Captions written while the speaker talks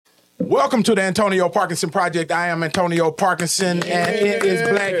Welcome to the Antonio Parkinson Project. I am Antonio Parkinson, and it is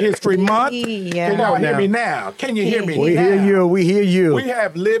Black History Month. Can y'all hear me now? Can you hear me now? We hear you. We hear you. We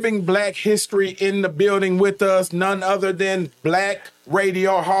have living Black history in the building with us, none other than Black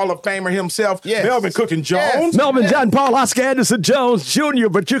Radio Hall of Famer himself, Melvin Cooking Jones. Yes. Melvin John Paul Oscar Anderson Jones Jr.,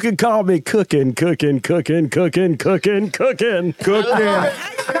 but you can call me Cooking. How you come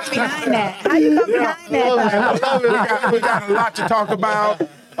behind that? We got a lot to talk about.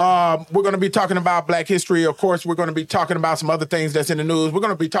 We're going to be talking about Black history. Of course, we're going to be talking about some other things that's in the news. We're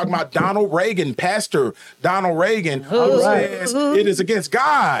going to be talking about Donald Reagan, Pastor Donald Reagan, who says it is against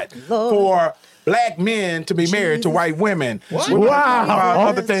God for Black men to be married to white women. What? We're going to talk about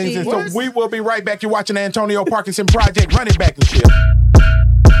other things. And so we will be right back. You're watching the Antonio Parkinson Project. Run it back and shit.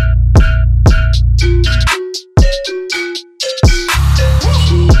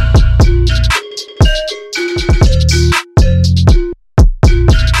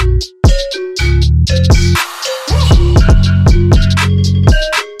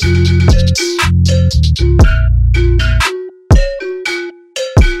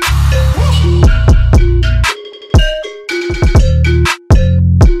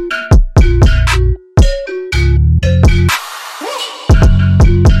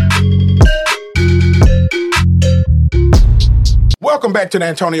 Welcome back to the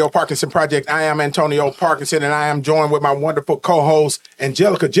Antonio Parkinson Project. I am Antonio Parkinson, and I am joined with my wonderful co-host,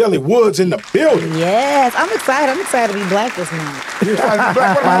 Angelica Jelly Woods, in the building. Yes, I'm excited. I'm excited to be Black this month. You're excited to be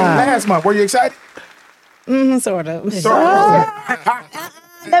Black? What about last month? Were you excited? Sort of.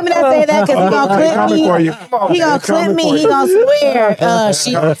 Let me not say that because he gonna clip me. He gonna clip me. He gonna swear.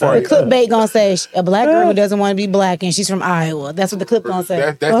 The clipbait gonna say a Black girl who doesn't want to be Black and she's from Iowa. That's what the clip gonna say.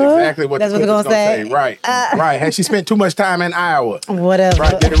 That's exactly what that's the what clip they're gonna say. Right, right. Has she spent too much time in Iowa? Whatever.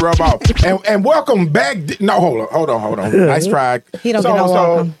 Right, get it rub off. And welcome back. No, hold on. Nice try. He don't get no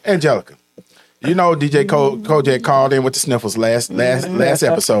welcome. Angelica. You know, DJ Kojak called in with the sniffles last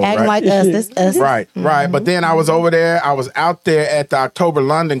episode, Acting right? like us, this us. Right. But then I was over there. I was out there at the October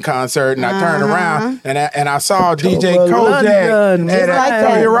London concert, and I turned around and I saw DJ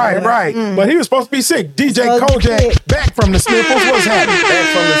Kojak. You're right. But he was supposed to be sick. DJ Kojak back from the sniffles. What's happening? Back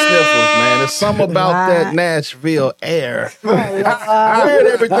from the sniffles, man. There's something about that Nashville air. I heard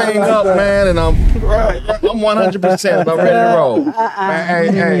everything up, man, and I'm 100%. I'm ready to roll.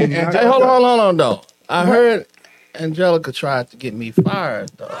 Hey, hold on, though. I heard Angelica tried to get me fired,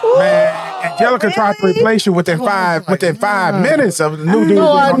 though. Man, Angelica tried to replace you within 5 minutes of the new dude.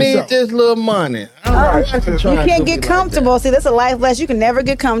 No, I need this little money. You can't get comfortable. See, that's a life lesson. You can never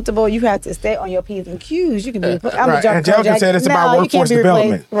get comfortable. You have to stay on your P's and Q's. You can be. Angelica said it's about workforce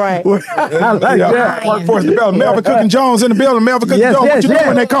development. Right. I like that. Workforce development. Melvin Cooking Jones in the building. Melvin Cooking Jones. What you doing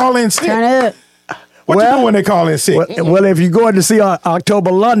when they call in sick? Turn up. What you doing when they call in sick? Well, if you're going to see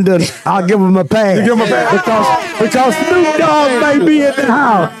October London, I'll give them a pass. You give them a pass? Because Snoop Dogg may be in the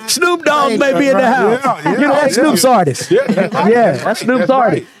house. Snoop Dogg may be in the house. You know, that's Snoop's artist. Yeah, that's Snoop's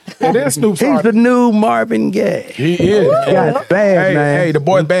artist. It is Snoop's He's artist. the new Marvin Gaye. He is. Yeah, bad, man. Hey, the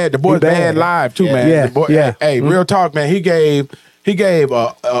boy's bad. The boy's bad live too, man. Yeah, The boy, yeah. Hey, real talk, man. He gave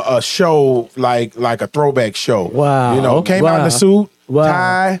a show like a throwback show. Wow. You know, came out in the suit,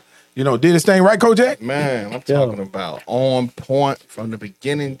 tie. You know, did his thing right, Kojak? Man, I'm talking about on point from the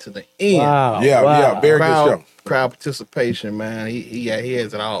beginning to the end. Wow. Yeah, very good show. Crowd participation, man. He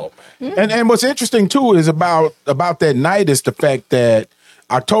has it all. And what's interesting too is about that night is the fact that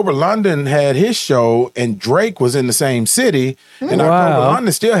October London had his show and Drake was in the same city, and October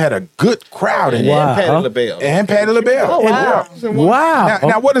London still had a good crowd in there. And Patti LaBelle. And Patti LaBelle. Oh, wow. Wow.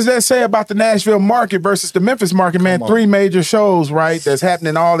 Now, what does that say about the Nashville market versus the Memphis market, man? 3 major shows, right, that's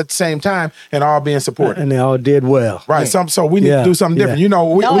happening all at the same time and all being supported. And they all did well. Right, so we need to do something different. You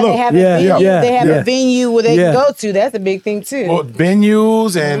know, They have a venue where they can go to. That's a big thing, too. Well,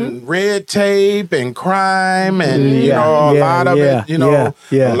 venues and red tape and crime and, you know, a lot of it, you know,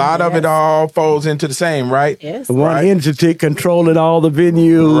 a lot of it all folds into the same, right? Yes. One entity controlling all the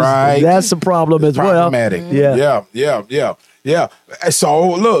venues. Right. That's a problem as well. Problematic. Yeah. Yeah.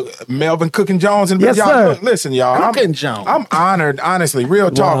 So look, Melvin Cooking Jones and Yes, y'all. sir. Look, listen, y'all. Cooking Jones. I'm honored, honestly. Real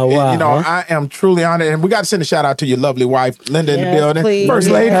talk. Wow, you know, I am truly honored, and we got to send a shout out to your lovely wife, Linda, in the building. Please. First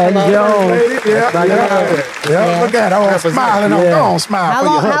lady. Jones. Yeah. Look at her smiling. Don't smile.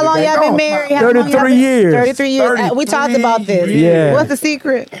 How long y'all been married? 33 years. 33 years. We talked about this. Yeah. What's the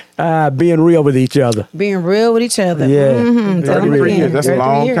secret? Being real with each other. Being real with each other. Yeah. 33 years. That's a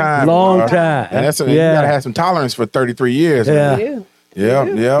long time. Long bro. time. And you gotta have some tolerance for 33 years. Yeah. You do. Yeah.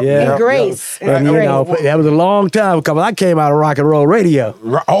 And Grace. And you know, that was a long time because I came out of rock and roll radio.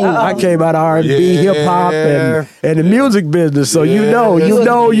 I came out of R&B, hip hop, and the music business. So you know. He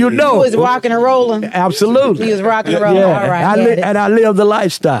was rocking and rolling. Absolutely. He was rocking and rolling. Yeah. All right. And I lived the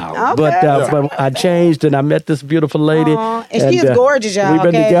lifestyle. Okay. But I changed and I met this beautiful lady. And she is gorgeous, y'all. We've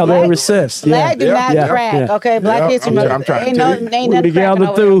been together ever since. Black do not crack. Okay, Black History Month. I'm trying to tell you. Ain't We were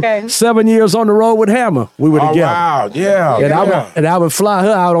together through 7 years on the road with Hammer. We were together. Wow, yeah. And I would fly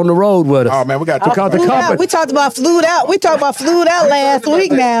her out on the road with us. Oh man, we got Because the company. We talked about flued out. We talked about flued out last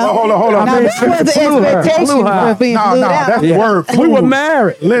week now. Hold on. Now, this was the expectation of being flued out. That's the word. We were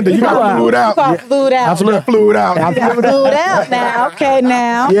married. Linda, you got flued out. Flued out. Flued out. Flued out now. Okay,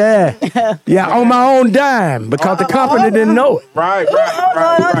 now. Yeah, on my own dime because the company didn't know it. Right.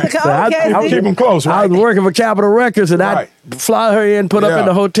 Okay. I'll keep them close, I right? was working for Capitol Records and I'd fly her in, put up in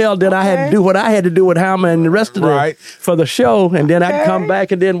the hotel. Then I had to do what I had to do with Hammer and the rest of the for the show. And then I'd come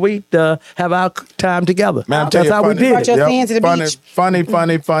back and then we'd have our time together. Man, that's how we did it.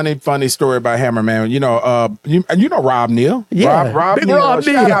 Funny story about Hammer, man. You know, you know Rob Neal. Yeah. Rob Big Neal. Rob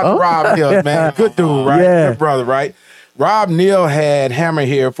Shout Neal. out to Rob Neal, man. Good dude, right? Yeah. Good brother, right? Rob Neal had Hammer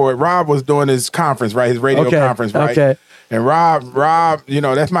here for it. Rob was doing his conference, right? His radio conference, right? Okay. And Rob, you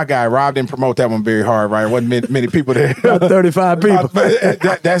know, that's my guy. Rob didn't promote that one very hard, right? Wasn't many people there. 35 people.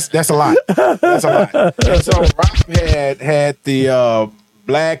 That's a lot. That's a lot. And so Rob had the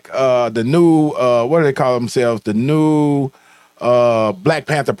black, the new, what do they call themselves? The new Black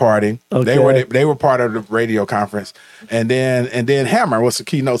Panther Party. Okay. They were part of the radio conference, and then Hammer was the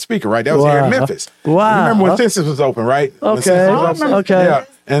keynote speaker, right? That was here in Memphis. Wow. You remember when Census was open, right? Okay. Okay. Yeah.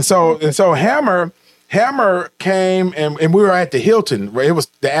 And so Hammer came and we were at the Hilton. It was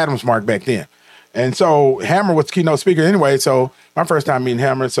the Adams Mark back then. And so Hammer was the keynote speaker anyway. So my first time meeting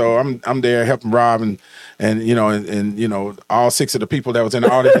Hammer. So I'm there helping Rob and you know all six of the people that was in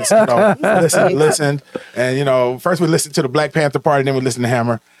the audience listened. And you know, first we listened to the Black Panther Party, then we listened to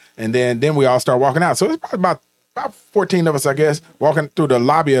Hammer, and then we all start walking out. So it's probably about 14 of us, I guess, walking through the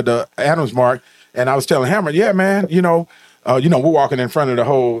lobby of the Adams Mark. And I was telling Hammer, yeah, man, we're walking in front of the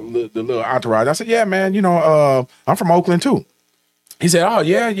little entourage. I said, yeah, man, I'm from Oakland too. He said, oh,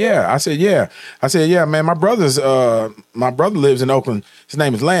 yeah. I said, yeah, man, my brother lives in Oakland. His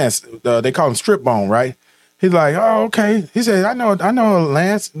name is Lance. They call him Strip Bone, right? He's like, oh, okay. He said, I know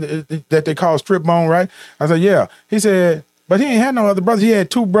Lance that they call Strip Bone, right? I said, yeah. He said, but he ain't had no other brothers. He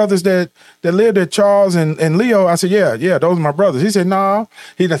had two brothers that lived there, Charles and Leo. I said, yeah, those are my brothers. He said, nah.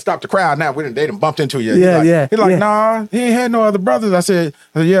 He done stopped the crowd now. They done bumped into you. He's like, nah, he ain't had no other brothers. I said,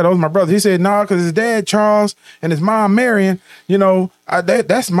 yeah, those are my brothers. He said, nah, because his dad, Charles, and his mom, Marion,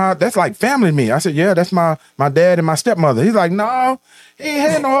 that's like family to me. I said, yeah, that's my dad and my stepmother. He's like, no, he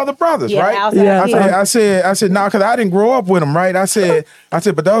ain't had no other brothers, right? I said, nah, because I didn't grow up with them, right? I said,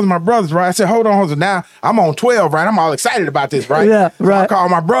 but those are my brothers, right? I said, hold on. Now I'm on 12, right? I'm all excited about this, right? Yeah, right. So I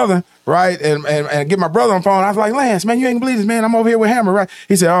called my brother, right? And get my brother on the phone. I was like, Lance, man, you ain't believe this, man. I'm over here with Hammer, right?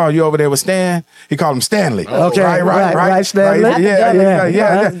 He said, oh, you over there with Stan? He called him Stanley. Okay, right, Stanley. Right.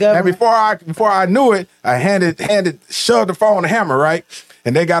 Yeah. And before I knew it, I shoved the phone to Hammer, right?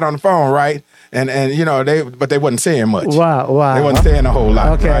 And they got on the phone, right? And they wasn't saying much. Wow. They wasn't saying a whole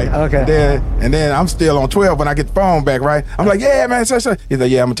lot. Okay, right? okay. And then I'm still on 12 when I get the phone back, right? I'm like, yeah, man. So. He's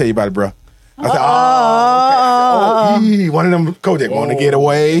like, yeah, I'm gonna tell you about it, bro. I said, oh, okay. One of them Kodak want to get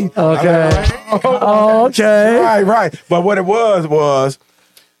away. Okay. Okay. Right. But what it was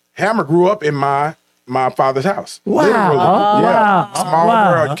Hammer grew up in my father's house. Wow. Literally. Wow. Small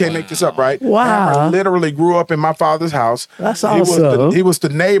world. You can't make this up, right? Wow. Hammer literally grew up in my father's house. That's awesome. He was the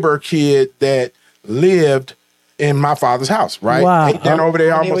neighbor kid that lived in my father's house, right? Wow. Ate dinner over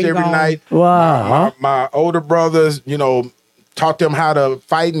there almost every night. Wow. My older brothers, taught them how to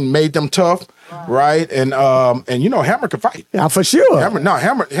fight and made them tough. Right. And Hammer could fight. Yeah, for sure. Hammer.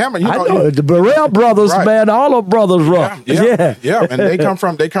 I know the Burrell brothers, man, all the brothers rough. Yeah. And they come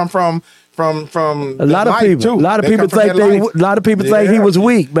from a lot of people. Too. A lot of people think he was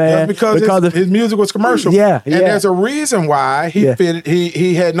weak, man. Because his music was commercial. Yeah. And there's a reason why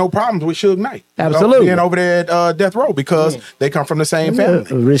he had no problems with Suge Knight. Absolutely. Being over there at Death Row because they come from the same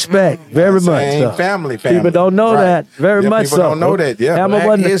family. Respect. Very much same so. Family. People don't know that. Very much so. People don't know that. Yeah. Hammer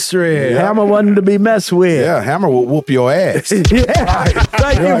wasn't to be messed with. Yeah. Hammer will whoop your ass. Thank you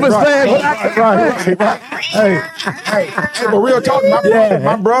for saying that. Hey, but real talk,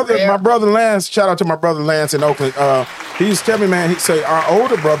 my brother Lance, shout out to my brother Lance in Oakland. He used to tell me, man, he'd say our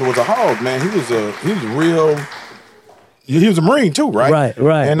older brother was a hog, man. He was a Marine too, right?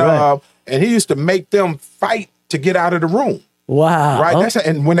 Right. And he used to make them fight to get out of the room. Wow. Right.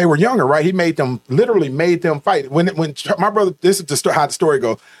 And when they were younger, right, he literally made them fight. When my brother, this is how the story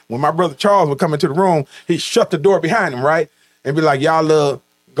goes. When my brother Charles would come into the room, he shut the door behind him, right, and be like, y'all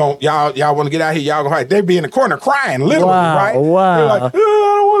want to get out here, y'all gonna fight. They'd be in the corner crying, literally, right? Wow. They're like, I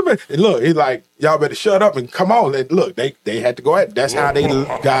don't want to. And look, he's like, y'all better shut up and come on. And look, they had to go ahead. That's how they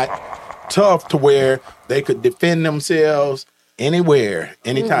got tough to where they could defend themselves anywhere,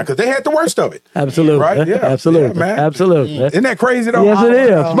 anytime, because they had the worst of it. Absolutely. Right? Yeah. Absolutely. Yeah, man. Absolutely. Isn't that crazy though? Yes, it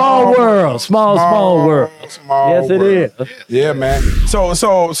is. Small world. Small world. Yes, it is. Yeah, man.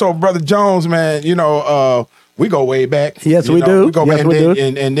 So Brother Jones, man, we go way back. Yes, we do. We go yes, back, we do.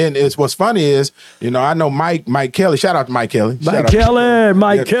 And then it's what's funny is, I know Mike Kelly. Shout out to Mike Kelly. Mike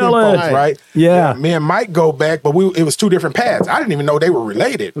Kelly. Right? Yeah. Me and Mike go back, but it was two different paths. I didn't even know they were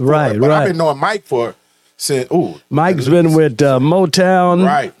related. Right. But I've been knowing Mike for. Mike's been with Motown,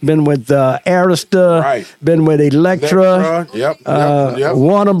 right? Been with Arista, right? Been with Elektra, yep.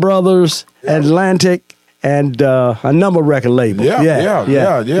 Warner Brothers, Atlantic, and a number of record labels.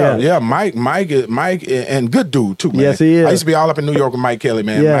 Yeah. Mike, and good dude too, man. Yes, he is. I used to be all up in New York with Mike Kelly,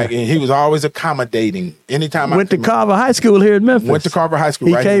 man. Yeah. Mike, and he was always accommodating. Anytime went to Carver High School here in Memphis. Went to Carver High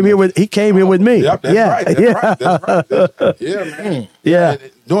School. He came here with me. Yep, that's right. That's right. Yeah, man. Yeah.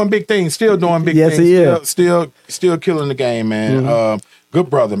 Doing big things, still doing big things. Yes, he is. Still killing the game, man. Good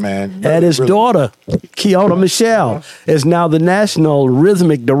brother, man. And his daughter, Kiona Michelle, is now the national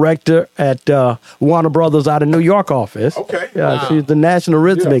rhythmic director at Warner Brothers out of New York office. Okay. Yeah, she's the national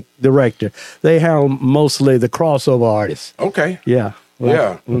rhythmic director. They handle mostly the crossover artists. Okay. Yeah.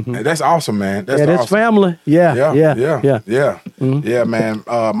 Yeah, that's awesome, man. That's awesome. Family. Yeah, man.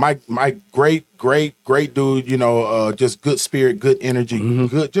 Mike, great dude. Just good spirit, good energy,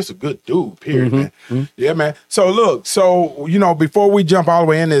 just a good dude. Period, man. Yeah, man. So look, before we jump all the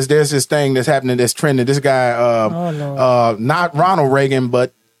way in there's this thing that's happening that's trending. This guy, not Ronald Reagan,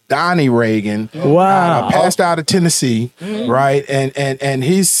 but Donnie Reagan, passed out of Tennessee, right? And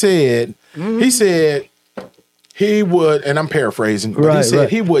he said. He would, and I'm paraphrasing, but he said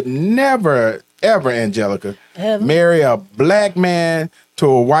he would never, ever, Angelica, marry a black man to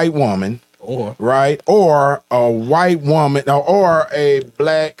a white woman, or a white woman, or a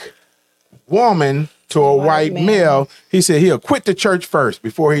black woman to a white male. He said he'll quit the church first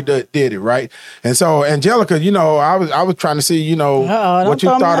before he did it, right? And so, Angelica, I was trying to see, what you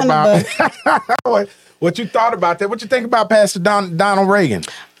thought about what you thought about that. What you think about Pastor Donald Reagan?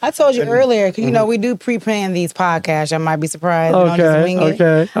 I told you earlier, because we do pre-plan these podcasts. I might be surprised.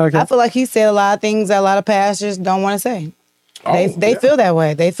 Okay. I feel like he said a lot of things that a lot of pastors don't want to say. They feel that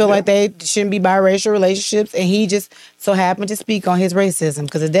way. They feel like they shouldn't be biracial relationships, and he just so happened to speak on his racism,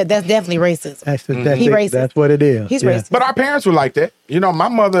 because that's definitely racism. He racist. That's what it is. He's racist. But our parents were like that. My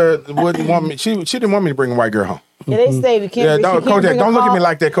mother wouldn't want me. She didn't want me to bring a white girl home. Yeah, they say we can't. Kojak, don't look at me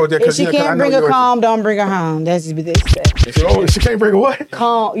like that, Kojak. If she can't bring a comb, don't bring her home. That's what they say. She can't bring a what?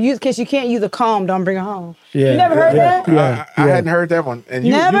 Comb. Because she can't use a comb, don't bring her home. Yeah. You never heard that? I hadn't heard that one. And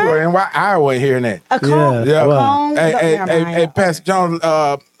you were in Iowa hearing that. A comb. Yeah. A comb. Hey, Pastor Jones,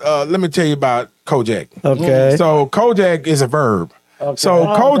 let me tell you about Kojak. Okay. So Kojak is a verb. Okay. So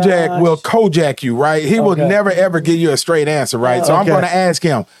Kojak will Kojak you, right? He will never, ever give you a straight answer, right? So I'm going to ask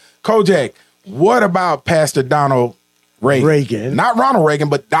him, Kojak, what about Pastor Donald Reagan? Not Ronald Reagan,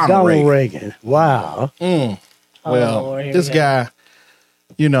 but Donald Reagan. Wow. Well, this guy,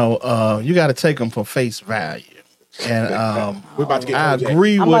 you got to take him for face value. And we're about to get I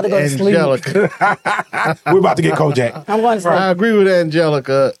agree with Angelica. We're about to get Kojak. I'm going to sleep. I agree with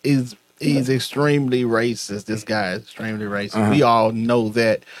Angelica. He's extremely racist. This guy is extremely racist. We all know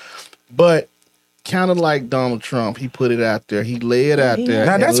that. But kind of like Donald Trump, he put it out there. He lay it out there.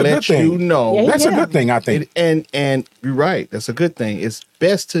 Now, that's a good thing. That's a good thing, I think. And you're right. That's a good thing. It's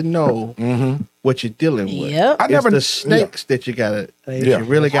best to know what you're dealing with. Yep. It's the snakes that you gotta. You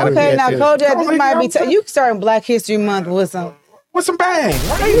really gotta. Okay, now Kojak, this might be. You starting Black History Month with some bang.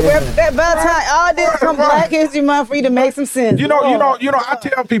 That by the time all this come Black History Month for you to make some sense. I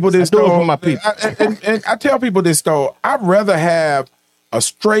tell people this though. For my people. And I tell people this though. I'd rather have a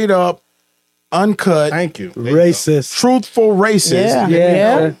straight up, uncut, racist, truthful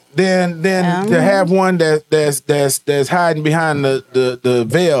racist, than to have one that's hiding behind the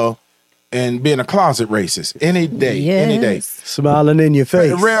veil and being a closet racist any day. Smiling in your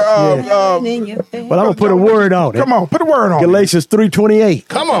face. Well, I'm going to put a word on it. Come on, put a word on Galatians 3:28.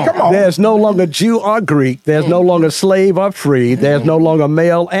 Come on. There's no longer Jew or Greek. There's no longer slave or free. There's no longer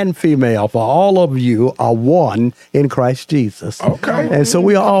male and female. For all of you are one in Christ Jesus. Okay. And so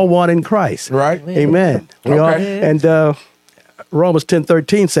we are all one in Christ. Right. Amen. We are. And Romans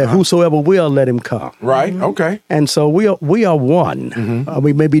 10:13 said, "Whosoever will, let him come." Right. Okay. And so we are one.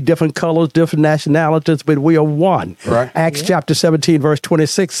 We may be different colors, different nationalities, but we are one. Right. Acts chapter 17, verse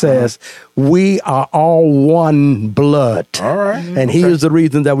 26 says, "We are all one blood." All right. And He is the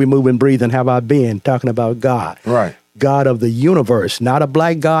reason that we move and breathe and have our being. Talking about God. Right. God of the universe, not a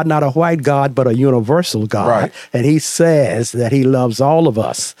black God, not a white God, but a universal God. Right. And He says that He loves all of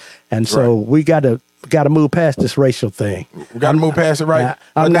us. And so we got to move past this racial thing. We got to move past it, right?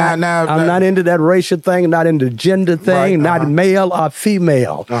 I'm not into that racial thing, not into gender thing, not male or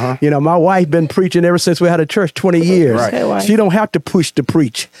female. You know, my wife been preaching ever since we had a church 20 years. Right. She don't have to push to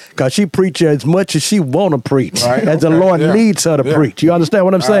preach because she preaches as much as she want to preach, as the Lord leads her to preach. You understand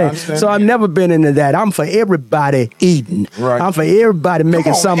what I'm saying? So I've never been into that. I'm for everybody eating. Right. I'm for everybody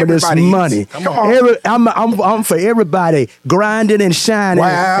making some of this money. I'm for everybody grinding and shining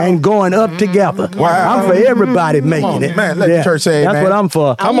and going up together. I'm for everybody making it. Man, let the church say it, That's man. what I'm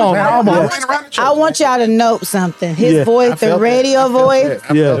for. Come on, I want y'all to note something. His voice, the radio voice,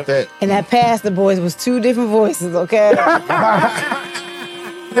 I felt that. and that pastor voice was two different voices, okay?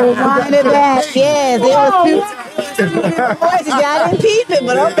 Rewind it back. Yes, there was two different voices. Y'all didn't peep it,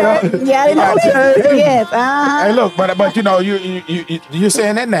 but okay. Y'all didn't know it. Yes, Hey, look, but you know, you're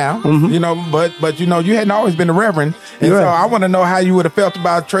saying that now, you know, but you know, you hadn't always been a reverend, and so I want to know how you would have felt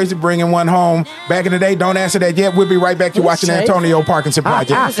about Tracy bringing one home back in the day. Don't answer that yet. We'll be right back. You're watching the Antonio Parkinson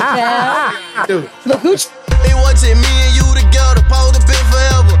Project. Look, It wasn't me and you together, supposed to be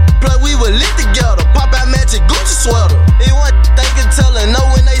forever. Plus we were lit together, pop out matching Gucci sweater. It wasn't thinking, telling, know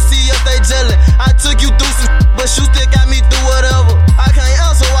when they see us, they jelly. I took you through some but you still got me through whatever. I can't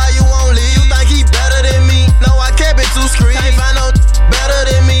answer why you won't leave. You think he better than me? No, I kept it too screen. Can't find no better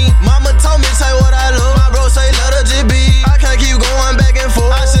than me. Mama told me, say what I love. My bro say, let her just be. I can't keep going back and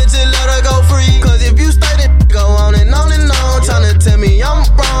forth. I should just let her go free. Cause if you stay, then go on and on and on. Trying to tell me I'm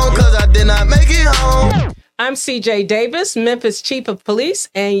wrong, cause I did not make it home. I'm CJ Davis, Memphis Chief of Police,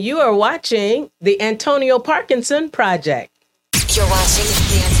 and you are watching the Antonio Parkinson Project. You're watching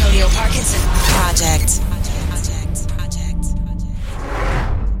the Antonio Parkinson Project.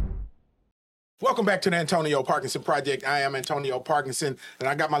 Welcome back to the Antonio Parkinson Project. I am Antonio Parkinson, and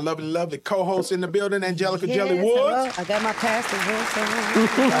I got my lovely, lovely co-host in the building, Angelica Jelly Woods. Hello. I got my pastor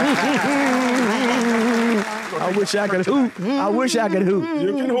voice. I wish I could hoop. I wish I could hoop.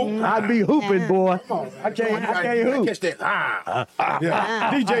 You can hoop. I'd be hooping, boy. Come on. I can't hoop. Catch that.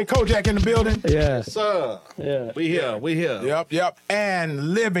 Yeah. DJ Kojak in the building. Yes. Sir. Yeah. We here. Yep.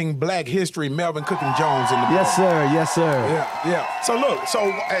 And living Black history, Melvin Cooking Jones in the building. Yes, sir. Yes, sir. Yeah. So look,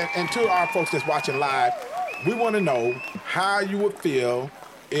 and to our folks that's watching live, we want to know how you would feel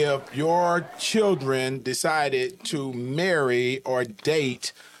if your children decided to marry or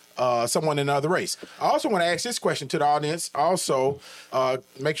date someone in another race. I also want to ask this question to the audience. Also,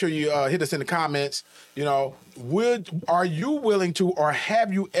 make sure you hit us in the comments. You know, are you willing to, or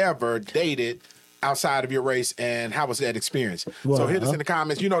have you ever dated outside of your race, and how was that experience? Well, so hit us in the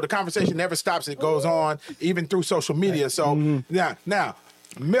comments. You know, the conversation never stops. It goes on, even through social media. So now,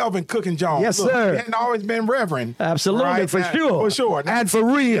 Melvin Cooking Jones. Yes, look, sir. He hadn't always been reverend. Absolutely, right? for sure. And for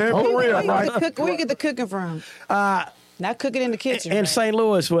real. Where you get the cooking from? Not cooking in the kitchen. In St.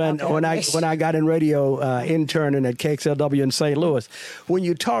 Louis, when I got in radio interning at KXLW in St. Louis, when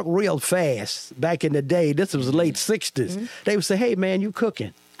you talk real fast, back in the day, this was the late 60s, they would say, "Hey, man, you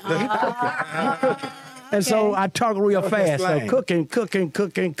cooking." You cooking. And so I talk real fast. So cooking. Gotcha.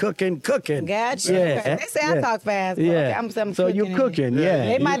 Yeah. They say I talk fast. Yeah. I'm so you cooking, yeah.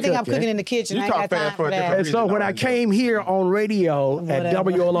 They might think I'm cooking. cooking in the kitchen. You I ain't talk got time fast for for a that. different And so when I came here on radio at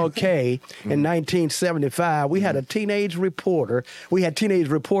WLOK in 1975, we had a teenage reporter. We had teenage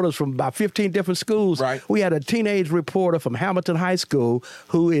reporters from about 15 different schools. Right. We had a teenage reporter from Hamilton High School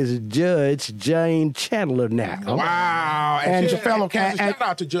who is Judge Jane Chandler now. Wow. And she's a fellow candidate. Shout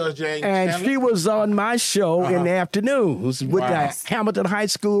out to Judge Jane And Chandler. she was on my show in the afternoons with the Hamilton High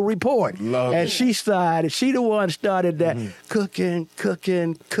School report. Love and it. she the one started that cooking.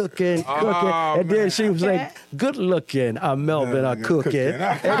 And then she was like, good looking, Melvin cooking.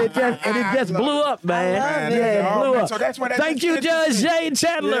 And it just blew up, man. it blew up. So that's where that Thank you, Judge Jane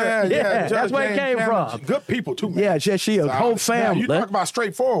Chandler. Yeah, that's where it came from. Good people too, man. Yeah, she a whole Now, family. you talk about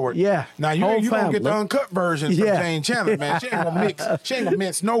straightforward. Yeah, Now you whole gonna get the family. uncut version from Jane Chandler, man. She ain't gonna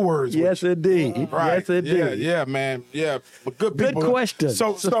mince no words. with Yes, you. indeed. Right. Yes, indeed. Yeah, man. Yeah, but good Good people. question.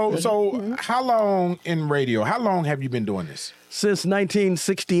 So how long in radio? How long have you been doing this? Since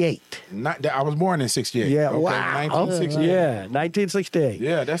 1968. I was born in '68. Yeah, okay, wow. 1968. Yeah, 1968.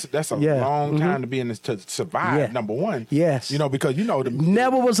 Yeah, that's a long time to be in this to survive. Yeah. Number one. Yes. You know, because you know the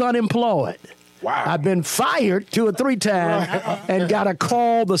Never was unemployed. Wow. I've been fired 2 or 3 times and got a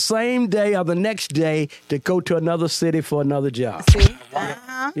call the same day or the next day to go to another city for another job. See?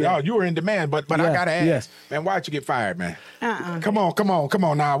 Yo, you were in demand, but I gotta ask, man, why'd you get fired, man? Come on,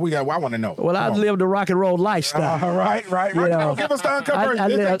 now I want to know. Well, I lived the rock and roll lifestyle. Right. You know, Give us the uncover.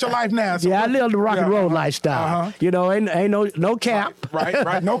 This ain't your life now. So I lived the rock and roll lifestyle. You know, ain't no cap.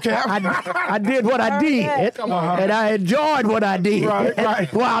 Right, no cap. I did what I did, and I enjoyed what I did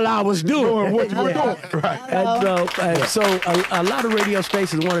while I was doing what you were doing. Right. And so a lot of radio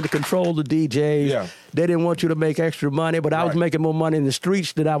stations wanted to control the DJs. Yeah. They didn't want you to make extra money, but I was making more money in the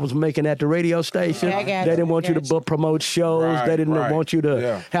streets than I was making at the radio station. They didn't want you to promote shows. They didn't want you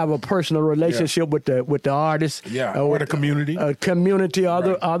to have a personal relationship with the artist. Or the community. Community,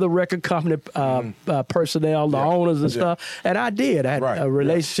 other record company personnel, the owners and stuff. And I did. I had a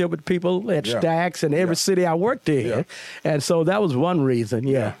relationship with people at Stax and every city I worked in. And so that was one reason.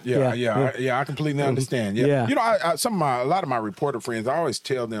 I completely understand. Yeah. You know, a lot of my reporter friends, I always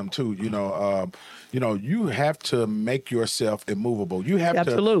tell them too, you know, you have to make yourself immovable. You have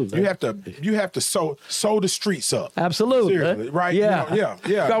to you have to sew the streets up. Absolutely. Seriously, right? Yeah.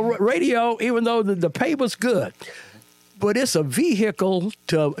 So radio, even though the pay was good, but it's a vehicle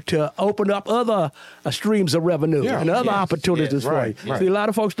to open up other streams of revenue and other opportunities for you. See, a lot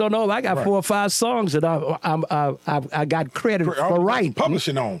of folks don't know. I got 4 or 5 songs that I got credit for writing.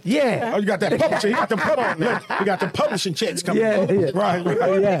 Publishing on. Yeah. Oh, you got that publishing. You got the publishing checks coming. Right.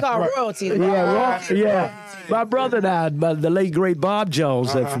 They call royalties. My brother and I, the late great Bob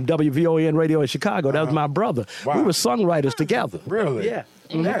Jones from WVON Radio in Chicago, that was my brother. Wow. We were songwriters together. Really? Yeah.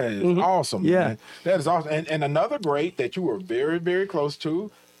 That is awesome. Yeah. Man. That is awesome. And another great that you were very, very close to,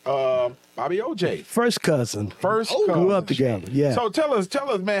 Bobby OJ. First cousin. Grew up together. Yeah. So tell us,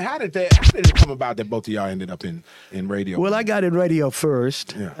 man, how did it come about that both of y'all ended up in radio? Well, I got in radio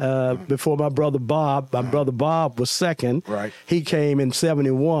first before my brother Bob. My brother Bob was second. Right. He came in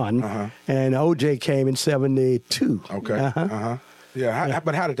 71, and OJ came in 72. Okay. Yeah,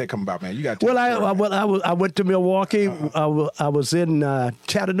 but how did that come about, man? You got to I went to Milwaukee. I was in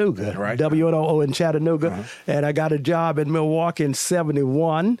Chattanooga, WNOO in Chattanooga, and I got a job in Milwaukee in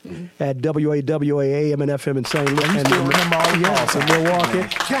 71 at WAWA AM and FM in St. Louis. In Milwaukee.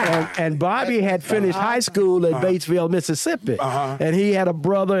 And Bobby had finished high school at Batesville, Mississippi, and he had a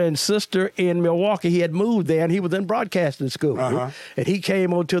brother and sister in Milwaukee. He had moved there, and he was in broadcasting school, and he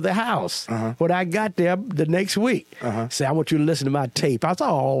came on to the house. When I got there the next week, said, "I want you to listen to my tape." I said,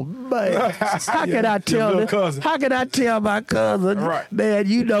 "Oh man, how can I tell this? How can I tell my cousin, man?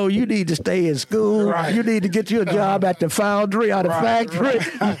 You know, you need to stay in school. You need to get you a job at the foundry or the factory.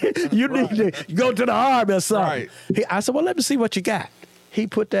 You need to go to the army or something." I said, "Well, let me see what you got." He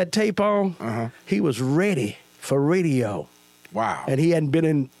put that tape on. He was ready for radio. Wow. And he hadn't been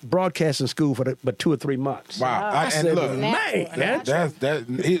in broadcasting school for but 2 or 3 months. Wow. I said, man.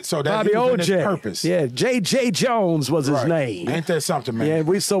 So Bobby OJ. Purpose. Yeah, J.J. Jones was his name. Ain't that something, man? Yeah,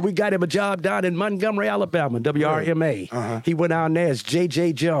 we got him a job down in Montgomery, Alabama, WRMA. He went down there as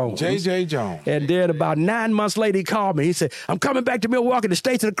J.J. Jones. J.J. Jones. And then about 9 months later, he called me. He said, "I'm coming back to Milwaukee. The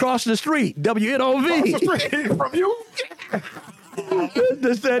station's across the street, WNOV. Across the street from you?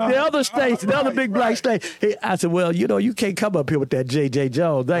 The other station, the other big black station." I said, "Well, you know, you can't come up here with that J.J.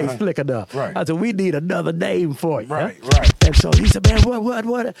 Jones. That ain't slick enough." I said, "We need another name for you." Right. And so he said, "Man,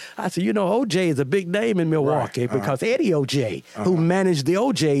 what?" I said, "You know, OJ is a big name in Milwaukee because Eddie OJ, who managed the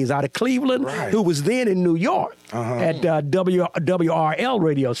OJs out of Cleveland, who was then in New York at WRL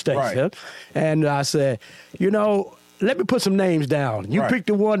radio station." And I said, "You know, let me put some names down. You pick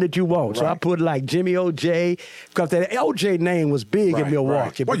the one that you want." So I put like Jimmy OJ, because that OJ name was big in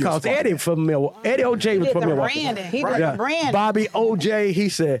Milwaukee. Because Eddie OJ was from Milwaukee. He did the brand. Bobby OJ, he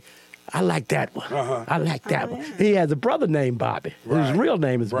said, "I like that one. I like that one." He has a brother named Bobby. His real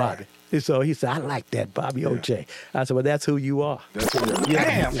name is Bobby. So he said, "I like that, Bobby OJ." I said, "Well, that's who you are." That's who you are.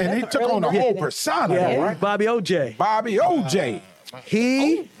 Damn, and he took on the whole persona, right? Bobby OJ. Bobby OJ.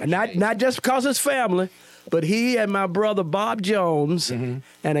 He, not just because his family, but he and my brother Bob Jones and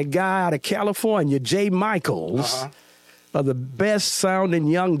a guy out of California, Jay Michaels, are the best sounding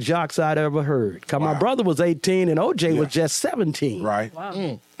young jocks I'd ever heard. Because my brother was 18 and OJ was just 17. Right.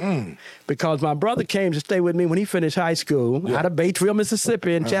 Wow. Because my brother came to stay with me when he finished high school out of Batesville,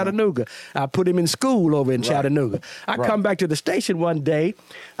 Mississippi in Chattanooga. I put him in school over in Chattanooga. I come back to the station one day.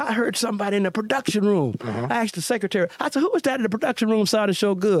 I heard somebody in the production room. I asked the secretary, I said, "Who was that in the production room sounding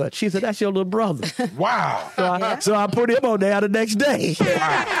so good?" She said, "That's your little brother." Wow. So I put him on there the next day. Wow.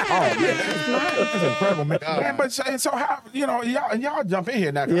 Oh, man. That's incredible, man. Man, but so how, you know, y'all jump in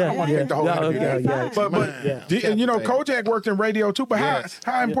here now. I don't want to take the whole interview. But you know, Kojak worked in radio too, but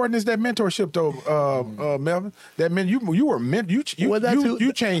how important is that mentorship, though, Melvin? That meant you were meant. You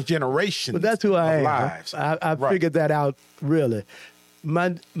changed generations. But that's who I am. Lives. I figured that out really.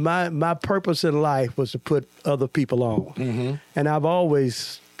 My purpose in life was to put other people on, and I've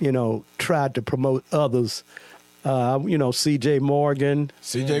always tried to promote others. C.J. Morgan,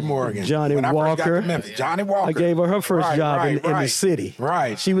 Johnny Walker. Johnny Walker. I gave her her first job in the city.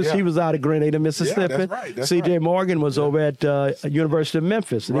 Right. She was out of Grenada, Mississippi. Yeah, that's right. C.J. Morgan was over at University of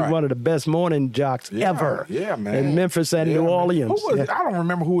Memphis, and he's one of the best morning jocks ever. Yeah, man. In Memphis and New Orleans. Who was, I don't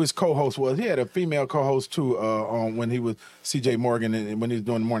remember who his co-host was. He had a female co-host too on when he was C.J. Morgan and when he was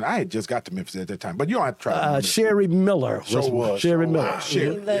doing the morning. I had just got to Memphis at that time, but you don't have to try. Sherry Miller Sherry Miller. Wow. She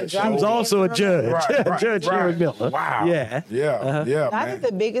was also a judge. Judge Sherry Miller. Wow. Yeah. I think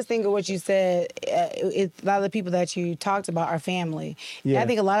the biggest thing of what you said is a lot of the people that you talked about are family. Yeah. I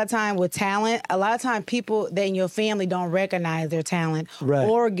think a lot of time with talent, people that in your family don't recognize their talent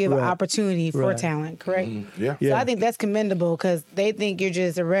or give an opportunity for talent, correct? Yeah. So I think that's commendable because they think you're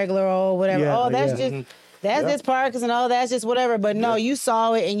just a regular old whatever. That's just Parkinson. That's just whatever. But no, you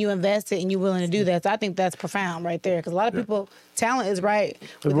saw it and you invested and you're willing to do that. So I think that's profound right there because a lot of people, talent is right.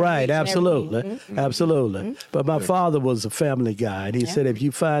 Right, absolutely. Absolutely. But my father was a family guy. And he said if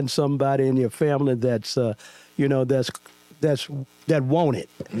you find somebody in your family that's, that want it,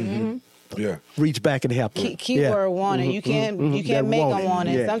 reach back and help them. Keyword wanted. You can't make them want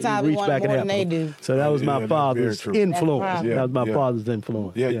it. Sometimes we want it more than they do. So that was my father's influence. That was my father's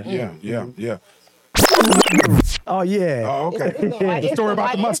influence. Yeah. Oh, yeah. Oh, okay. The story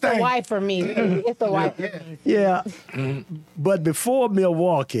about the Mustang. It's the wife for me. It's the wife. Yeah. But before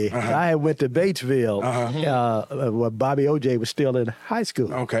Milwaukee, I had went to Batesville where Bobby O.J. was still in high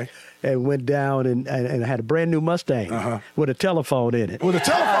school. Okay. And went down and had a brand new Mustang with a telephone in it. With a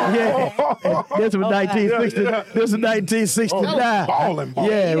telephone? Yeah. This was 1969. Balling.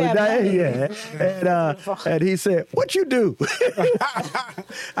 And he said, "What you do?" That's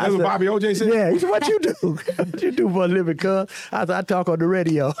what Bobby O.J. said? Yeah. He said, "What you do? What you do for a living, cuz?" I said, "I talk on the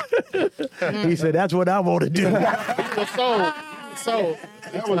radio." He said, "That's what I want to do." So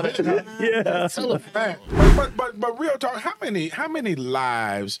that was it. Yeah. But real talk, how many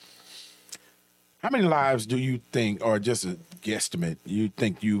lives do you think, or just a guesstimate, you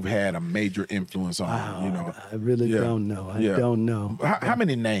think you've had a major influence on? I really don't know. I don't know. How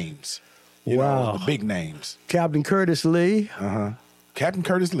many names? The big names. Captain Curtis Lee. Captain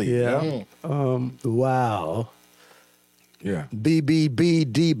Curtis Lee. Yeah. Wow. Yeah.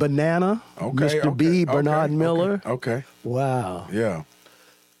 BBBD Banana. Okay. Mr. B. Bernard Miller. Okay. Wow. Yeah.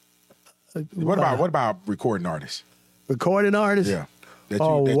 What about recording artists? Recording artists? Yeah. That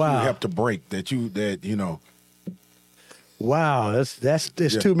you helped to break. That you know. Wow, that's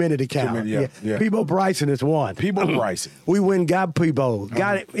too many to count. Yeah. Peebo Bryson is one. Peebo Bryson. We went and got Peebo.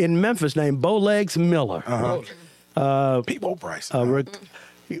 Got it in Memphis named Bowlegs Miller. Peebo Bryson.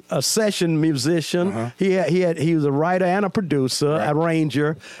 A session musician. He was a writer and a producer,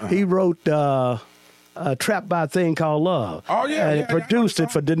 arranger. He wrote Trapped by a Thing Called Love. Oh, yeah. And produced it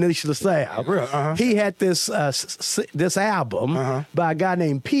for Denise LaSalle. He had this album by a guy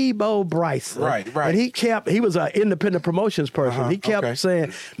named Peebo Bryson. Right. And he was an independent promotions person. He kept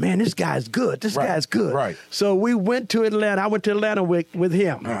saying, "Man, this guy's good. This guy's good." Right. So we went to Atlanta. I went to Atlanta with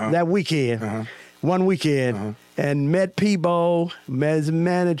him that weekend. One weekend, and met Peebo, met his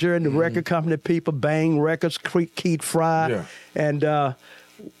manager and the record company people, Bang Records, Keith Fry, and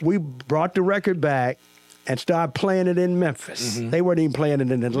we brought the record back and started playing it in Memphis. They weren't even playing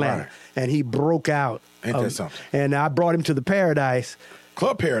it in Atlanta, and he broke out. Ain't that something? And I brought him to the Paradise.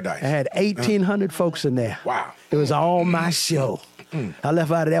 Club Paradise. I had 1,800 folks in there. Wow. It was all my show. I left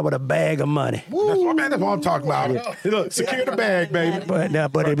out of there with a bag of money. That's what I'm talking about. Look, secure the bag, baby. But I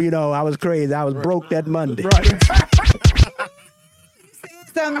was crazy. I was broke that Monday.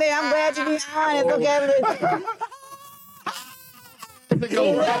 Someday, I'm glad you be honest.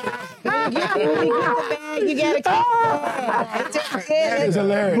 Okay, listen. When you get the bag, you gotta keep That is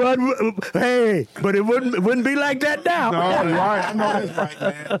hilarious. But it wouldn't be like that now. No, right. I know that's right,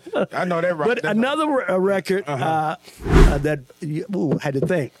 man. I know that right. But another record that had to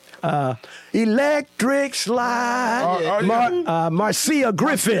think. Electric Slide, Marcia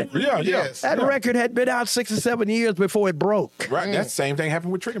Griffin. That record had been out 6 or 7 years before it broke. Right, that same thing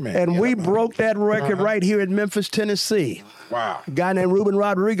happened with Trigger Man. And we broke that record right here in Memphis, Tennessee. Wow. A guy named Ruben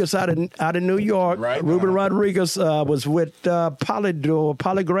Rodriguez out of New York. Right. Ruben Rodriguez was with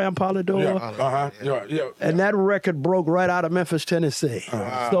Polygram Polydor. And that record broke right out of Memphis, Tennessee.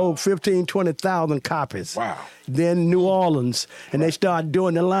 Sold 15,000, 20,000 copies. Wow. then New Orleans, and they started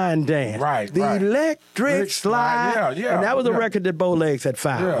doing the line dance. Right, the right. electric slide. Yeah. And that was a record that Bowlegs had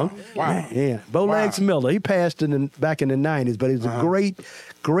found. Yeah. Wow. Yeah. Bowlegs Miller. He passed back in the 90s, but he's a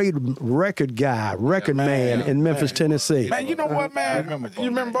great record guy, record man in Memphis, Tennessee. Man, you know what, man? You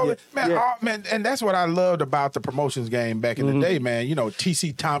remember Bowlegs? Man, and that's what I loved about the promotions game back in the day, man. You know,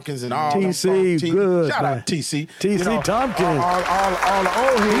 T.C. Tompkins and all T.C. them good. Shout man. out T.C. T.C. Tompkins. All the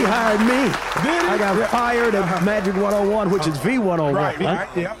old heads. He hired me. Did he? I got fired at Magic 101, which is V101. Right.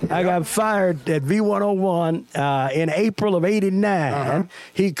 Yeah. I got fired at V101 in April of '89.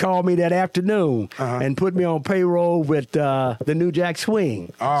 He called me that afternoon and put me on payroll with the New Jack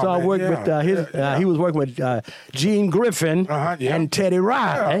Swing. So I worked with he was working with Gene Griffin and Teddy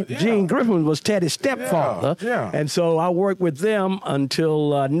Riley. Gene Griffin was Teddy's stepfather. And so I worked with them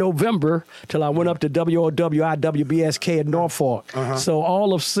until November, till I went up to WOWIWBSK in Norfolk. So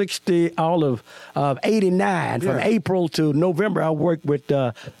all of 89, from April to November, I worked with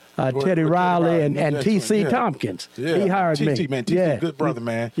Teddy Riley and T.C. Tompkins. Yeah. He hired me. T.C. man, T.C. good brother,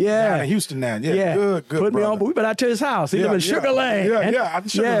 man. Yeah. Down in Houston now. Yeah. Good Put me on. We been out to his house. He lived in Sugar Land. I'm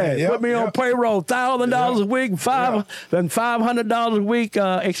Sugar Land. Put me on payroll, $1,000 a week, $500 a week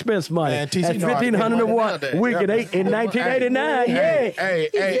expense money. Man, TC That's $1,500 a week in 1989.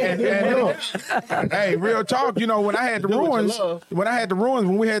 Hey, real talk. You know, when I had the ruins,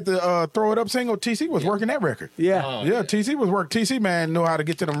 when we had the Throw It Up single, TC was working that record. TC was working. TC, man, knew how to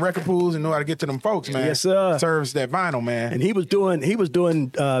get to them record pools and knew how to get to them folks, man. Yes, sir. Serves that vinyl, man. And he was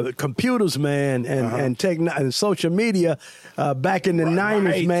doing computers, man, and social media back in the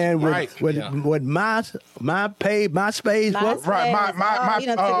 90s, man, with MySpace.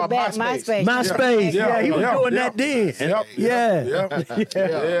 MySpace. Yeah, he was doing that then.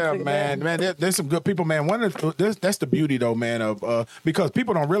 Man. There's some good people, man. That's the beauty, though, man, of because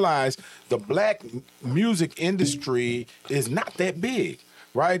people don't realize the black music industry is not that big.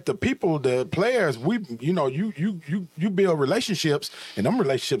 Right, the people, the players, you build relationships, and them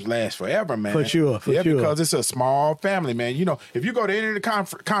relationships last forever, man. For sure. Because it's a small family, man. You know, if you go to any of the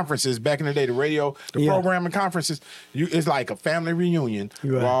conferences back in the day, the radio, the programming conferences, it's like a family reunion.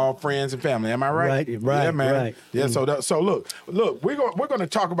 We're all friends and family. Am I right? Right. Yeah, man. Right. Yeah. So look, we're going to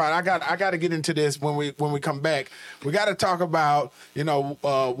talk about. I got to get into this when we come back. We got to talk about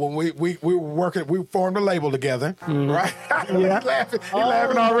when we were working, we formed a label together, right? He's laughing.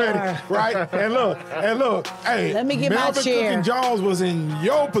 Already, right? And look, hey, let me get Melvin my chair. Cooking Jones was in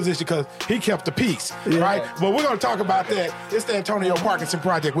your position because he kept the peace, right? But we're gonna talk about that. It's the Antonio Parkinson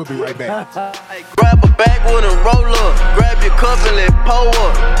Project. We'll be right back. Grab a backwood and roll up. Grab your cup and let pour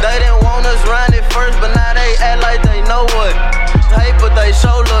up. They didn't want us round it first, but now they act like they know what. Hey, but they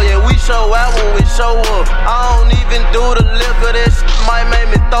show love, yeah, we show out when we show up. I don't even do the liquor, that shit might make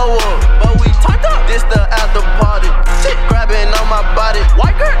me throw up. But we turned up, this the after party. Shit grabbing on my body.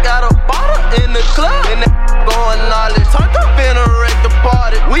 White girl got a bottle in the club, and that going gnarly. Turned up in a wreck the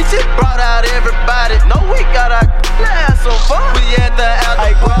party. We just brought out everybody. No, we got our have some fun. We at the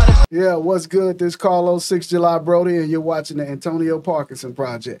after party. Yeah, what's good? This is Carlos 6 July Brody, and you're watching the Antonio Parkinson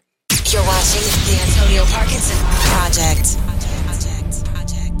Project. You're watching the Antonio Parkinson Project.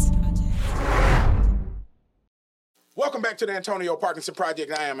 Welcome back to the Antonio Parkinson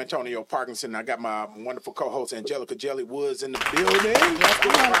Project. I am Antonio Parkinson. I got my wonderful co-host Angelica Jelly Woods in the building.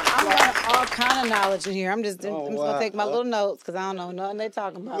 I'm learning all kind of knowledge in here. I'm just gonna take my little notes because I don't know nothing they're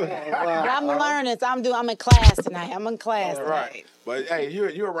talking about. But I'm learning. So I'm in class tonight. Right. But hey,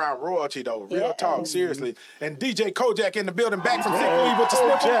 you're around royalty though. Real talk, seriously. And DJ Kojak in the building, back from sick leave with the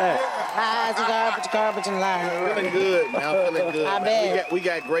snipper. Lies, garbage, and lies. Feeling good, man. I'm feeling good. I bet. We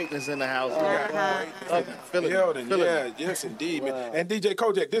got greatness in the house. Yes, indeed, man. And DJ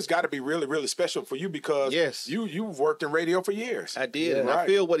Kojak, this got to be really, really special for you because you've worked in radio for years. I did. And I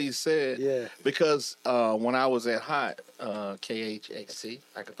feel what he said. Yeah. Because when I was at Hot, KHXC,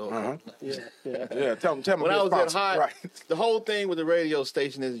 I could throw it. Tell me. When I was at Hot, the whole thing with the radio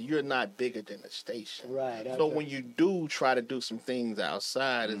station is you're not bigger than the station. Right. So when you do try to do some things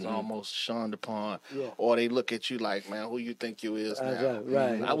outside, it's almost shunned upon, or they look at you like, man, who you think you is now?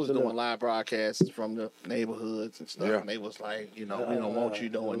 Right. I was doing live broadcasts from the neighborhoods and stuff, and they was like, we don't want you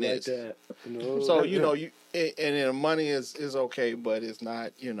doing this. That. So and the money is okay, but it's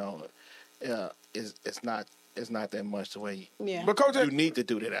not, it's not that much the way But Kojak, you need to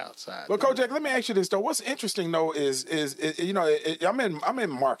do that outside. But Kojak, let me ask you this though. What's interesting though is I'm in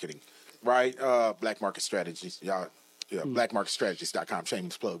marketing, right? Black Market Strategies, y'all. Yeah, blackmarketstrategies.com,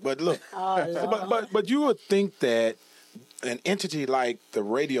 shameless plug. But look, but you would think that an entity like the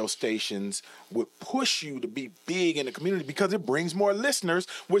radio stations would push you to be big in the community because it brings more listeners,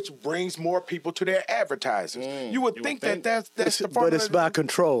 which brings more people to their advertisers. You would think that's the formula. But it's by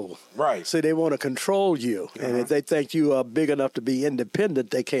control. Right. See, they want to control you. And if they think you are big enough to be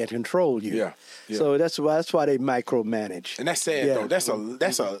independent, they can't control you. Yeah. So that's why they micromanage. And that's sad though. That's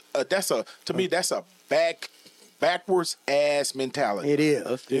a to me that's a backwards ass mentality. It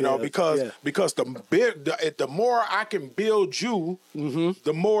is. Because the more I can build you,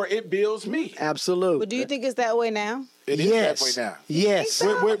 the more it builds me. Absolutely. But do you think it's that way now? It is that way now. Yes.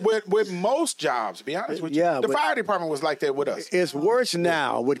 With most jobs, to be honest with you. The fire department was like that with us. It's worse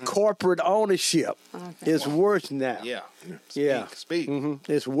now with corporate ownership. It's worse now. Yeah. Speak.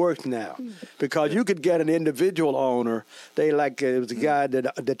 It's worse now because you could get an individual owner. It was a guy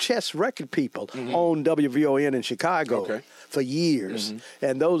that the Chess Record people owned WVON in Chicago for years,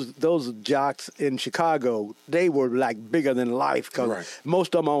 and those jocks in Chicago, they were like bigger than life because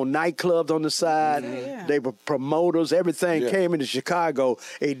most of them owned nightclubs on the side. They were promoters. Everything came into Chicago.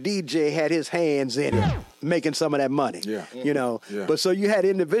 A DJ had his hands in it, making some of that money. But so you had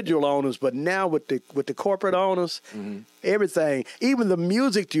individual owners, but now with the corporate owners, everything, even the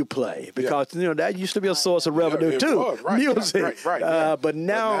music you play, because that used to be a source of revenue too. Music, but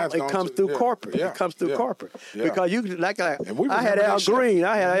now it comes through corporate. It comes through corporate because you I had Al Green.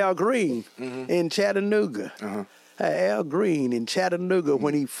 I had Al Green in Chattanooga. Al Green in Chattanooga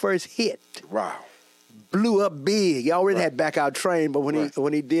when he first hit. Wow. Blew up big. He already had Back Out Train, but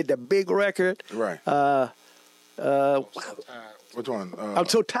when he did the big record, which one? I'm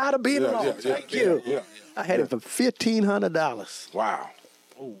so tired of being alone. Thank you. I had it for $1,500. Wow.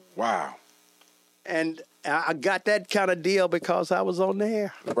 Wow. And I got that kind of deal because I was on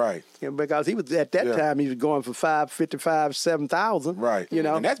there. Right. Because he was at that time he was going for $7,000. Right.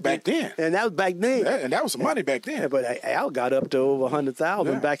 And that's back then. And that was back then. And that was some money back then. But Al got up to over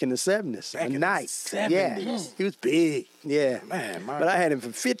 $100,000 back in the 70s. Back a in night. The 70s. Yeah. He was big. Yeah. Man. But I had him for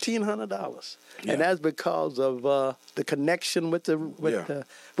 $1,500. And that's because of the connection with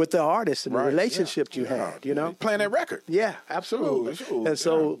the artist and the relationship you had, Playing that record. Yeah, absolutely. Sure. And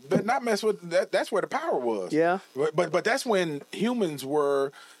so but not mess with that. That's where the power was. Yeah. But that's when humans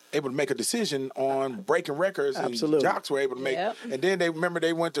were able to make a decision on breaking records. Absolutely. And jocks were able to make. And then they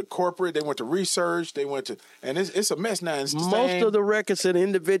went to corporate. They went to research. And it's a mess now. Most of the records in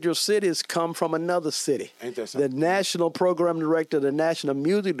individual cities come from another city. Ain't that something? The national program director, the national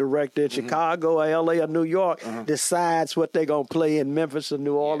music director in Chicago or LA or New York decides what they're going to play in Memphis or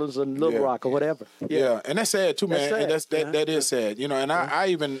New Orleans or Little Rock or whatever. Yeah. And that's sad too, man. That's sad. That is sad. And I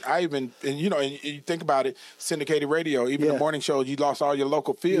even and you think about it, syndicated radio, even the morning shows, you lost all your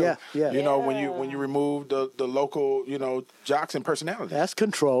local feel. When you remove the local, jocks and personality. That's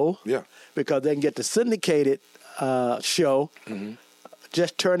control. Yeah. Because they can get the syndicated show,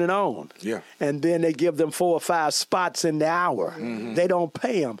 just turn it on. Yeah. And then they give them 4 or 5 spots in the hour. They don't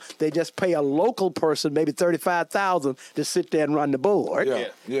pay them. They just pay a local person maybe $35,000 to sit there and run the board.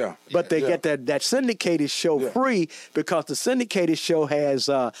 Yeah. But they get that syndicated show free because the syndicated show has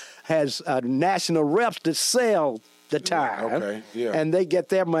national reps that sell the time. Okay. Yeah. And they get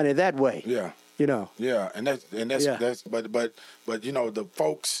their money that way. Yeah. Yeah. And that's but the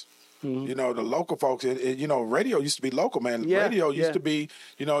folks. The local folks, radio used to be local, man. Radio used to be,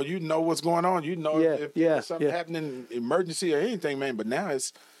 you know what's going on. If there's something happening, emergency or anything, man. But now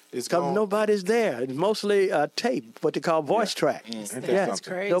it's gone. Nobody's there. It's mostly tape, what they call voice track. That's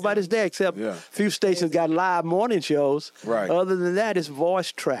crazy. Nobody's there except a few stations got live morning shows. Right. Other than that, it's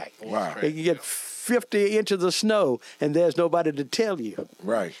voice track. Wow. They can get 50 inches of snow, and there's nobody to tell you.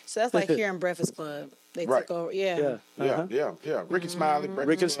 Right. So that's like here in Breakfast Club. They took over. Yeah. Ricky Smiley.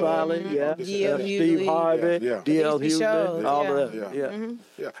 Ricky Smiley, D.L. Steve Harvey, D.L. Hughley, all of that.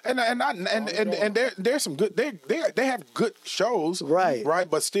 And there's some good. They have good shows, right?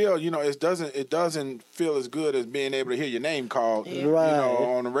 But still, it doesn't feel as good as being able to hear your name called,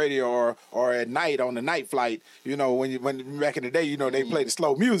 on the radio or at night on the night flight. When back in the day, they play the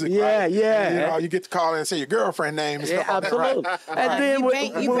slow music. Yeah. You get to call in and say your girlfriend name. And stuff absolutely. Like that, right?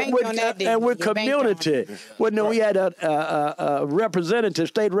 And then with community. When we had a representative,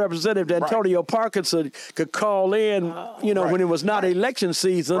 state representative, Antonio Parkinson, could call in, when it was not election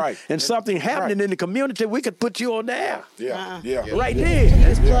season and something happening in the community, we could put you on the air. Right there. You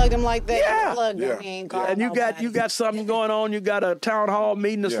just plug them like that. Plug them in. And you got something going on. You got a town hall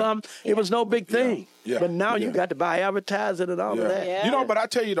meeting or something. It was no big thing. But now you got to buy advertising and all of that. But I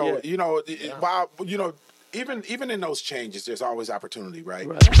tell you though, while even in those changes, there's always opportunity, right?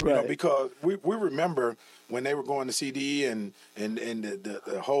 Right. You know, because we remember when they were going to CD and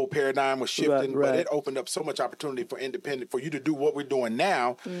the whole paradigm was shifting, but it opened up so much opportunity for independent, for you to do what we're doing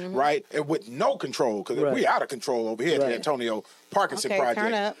now, right? And with no control, because we out of control over here at the Antonio Parkinson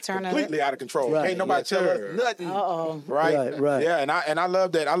Project. Turn completely out of control. Right. Ain't nobody tell us nothing. Right? Yeah, and I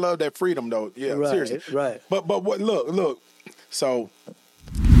love that. I love that freedom though. Yeah, seriously. Right. But what? Look. So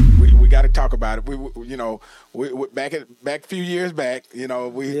we got to talk about it. We back a few years back. You know,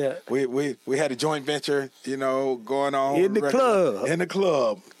 we had a joint venture. You know, going on in the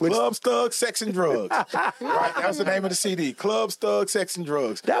club. Club Stug Sex and Drugs. Right, that was the name of the CD. Club Stug Sex and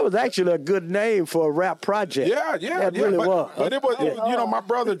Drugs. That was actually a good name for a rap project. Yeah, that really was. But it was, you know, my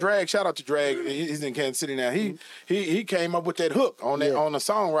brother Drag. Shout out to Drag. He's in Kansas City now. He came up with that hook on the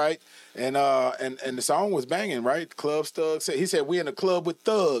song, right? And the song was banging, right? Club Thugs. He said, "We in the club with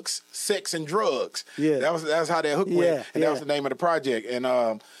thugs, sex and drugs." Yeah, that's how that hook went, and that was the name of the project.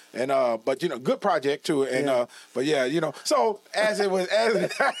 But you know, good project too. And but yeah, you know, so as it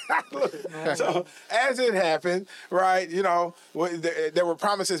happened, right? You know, there were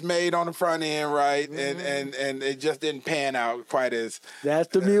promises made on the front end, right? And it just didn't pan out quite as. That's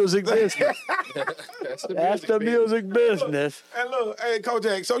the music business. That's the music business. And look, hey,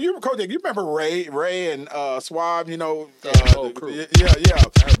 Kojak. So you remember Ray and Suave? You know, crew. Yeah.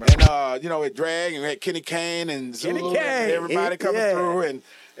 And you know, with Drag and we had Kenny Kane and Zulu and everybody coming through and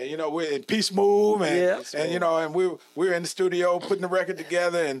you know, we're in Peace Move and you know, and we were in the studio putting the record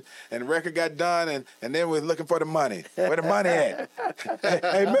together and the record got done and then we're looking for the money. Where the money at?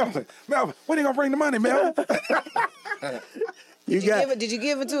 hey Melvin, when are you gonna bring the money, Melvin? Did you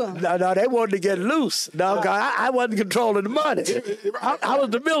give it to him? No, they wanted to get loose. No, I wasn't controlling the money. I was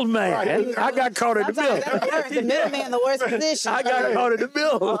the middleman. Right. I got caught in the middle. The middleman in the worst position. I got caught in the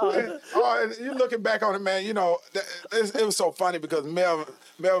middle. And you looking back on it, man, you know, it was so funny because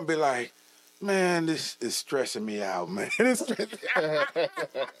Melvin be like, man, this is stressing me out, man. It's stressing me out.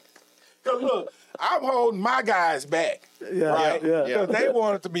 Because look, I'm holding my guys back, right? Because they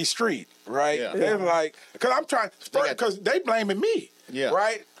want it to be street, right? Yeah. They're like, because I'm trying, because they blaming me,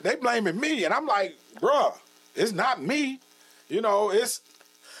 right? They blaming me, and I'm like, bruh, it's not me. You know, it's...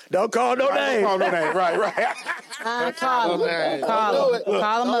 Don't call no name. Don't call no name, right. Call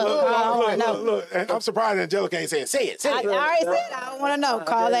him up. Look, and I'm surprised Angelica ain't saying, say it. I already said I don't want to know.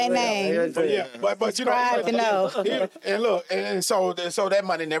 Call their name. But you know, and look, and so that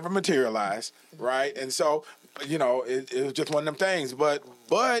money never materialized, right? And so, you know, it was just one of them things. But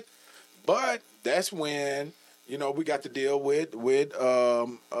that's when, you know, we got to deal with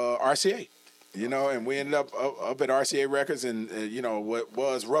RCA. You know, and we ended up at RCA Records, and you know what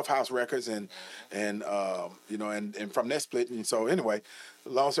was Rough House Records, and you know, and from that split. And so anyway,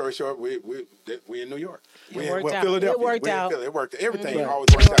 long story short, we in New York. Philadelphia. It worked out. It worked. Everything always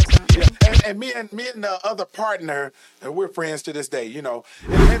worked out. Yeah. And me and the other partner, we're friends to this day. You know,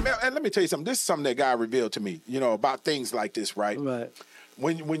 and let me tell you something. This is something that God revealed to me. You know, about things like this, right? Right.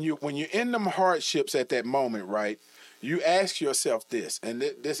 When you're in them hardships at that moment, right? You ask yourself this, and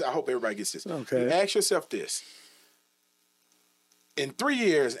this, I hope everybody gets this. Okay. You ask yourself this. In 3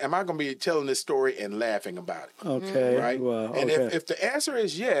 years, am I going to be telling this story and laughing about it? Okay. Right? Well, and if the answer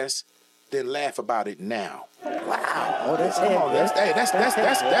is yes, then laugh about it now. Wow. Oh, that's Come on, that's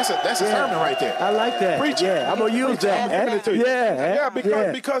a sermon right there. I like that. Preach it. Yeah, I'm going to use that. I'm giving it to you.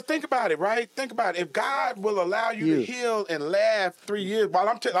 Yeah. Because think about it, right? Think about it. If God will allow you to heal and laugh 3 years while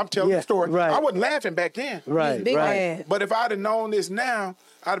I'm telling the story, I wasn't laughing back then. Right. But if I'd have known this now,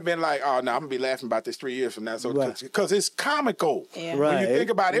 I'd have been like, oh, no, I'm going to be laughing about this 3 years from now. So, because it's comical. Yeah. Right. When you think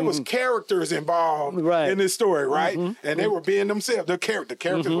about it, it was characters involved in this story, right? And they were being themselves. The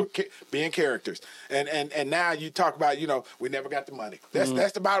characters were being characters. And now you talk about, you know, we never got the money. That's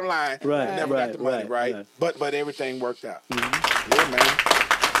the bottom line. Right. We never got the money, right? But everything worked out. Yeah, man.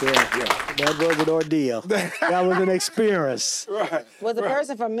 Yeah. That was an ordeal. That was an experience. Right. Was the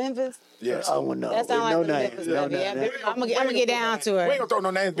person from Memphis? Yes. Oh, no. That sounds like Memphis. No, I'm gonna get down to it. We ain't gonna throw no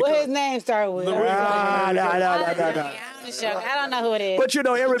names. What his name start with? No. I don't know who it is. But you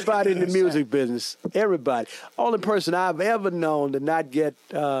know, everybody in the music business, everybody. Only person I've ever known to not get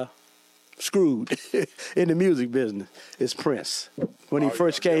screwed in the music business is Prince. When he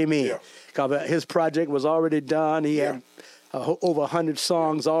first came in. Because his project was already done. He had over 100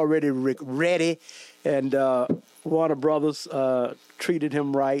 songs already ready. And Warner Brothers treated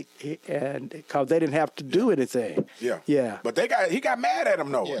him right, and because they didn't have to do anything. Yeah. But he got mad at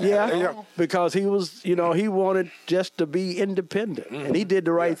him though. Yeah. Because he was, he wanted just to be independent, and he did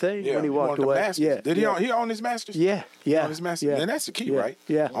the right thing when he walked away. Did he own his masters? Yeah. Own his masters. And that's the key, right?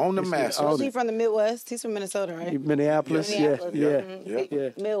 Yeah. Own the masters. He's from the Midwest. He's from Minnesota, right? Minneapolis. Yeah.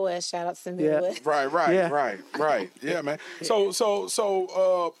 Midwest. Shout out to the Midwest. Right. Yeah, man.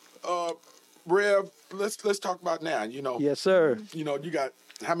 So, Rev, let's talk about now. Yes, sir. You got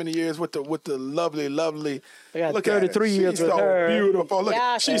how many years with the lovely? I got look 33 years she's with so her. Beautiful. Look,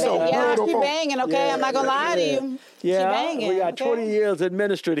 she's so beautiful. She banging. Okay, I'm not gonna lie to you. Yeah, she banging, we got 20 years in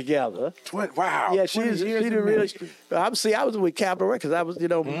ministry together. Wow. Yeah, she didn't really. I was with Capital Records. I was,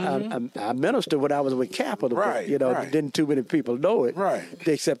 I ministered when I was with Capital. Right. Didn't too many people know it. Right.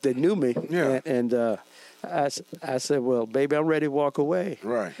 Except they knew me. Yeah. And I said, well, baby, I'm ready to walk away.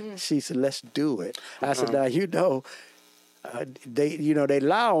 Right. She said, let's do it. I said, now, they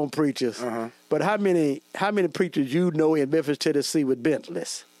lie on preachers, but how many preachers in Memphis, Tennessee with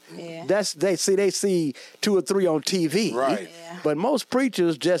Bentleys? Yeah. They see 2 or 3 on TV. Right. Yeah. But most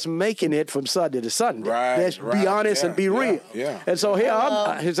preachers just making it from Sunday to Sunday. Right. Let's be honest and be real. Yeah. And so here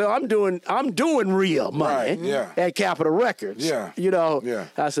I'm doing real money at Capitol Records. Yeah. Yeah.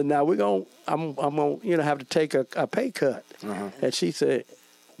 I said, now I'm gonna have to take a pay cut. And she said,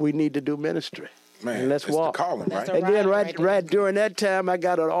 we need to do ministry. Man, and let's walk. The calling, right? And then right during that time, I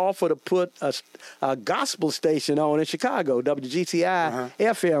got an offer to put a gospel station on in Chicago, WGCI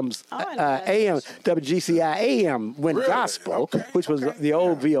FM's AM, WGCI AM went gospel, which was the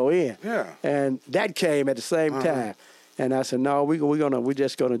old VON. Yeah. And that came at the same time. And I said, no, we're gonna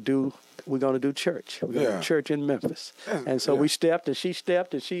do church. We're gonna do church in Memphis. And so we stepped, and she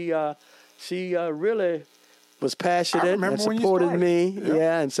stepped, and she really was passionate and supported me.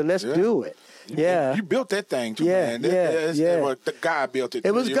 Yeah. And so let's do it. Yeah, you built that thing too, man. The guy built it.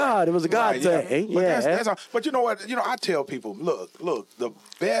 It was God. It was a God thing. But that's all. But you know what? I tell people, look, the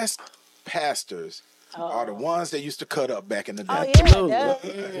best pastors are the ones that used to cut up back in the day.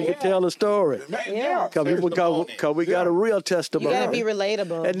 You can tell the story. Because we got a real testimony. You got to be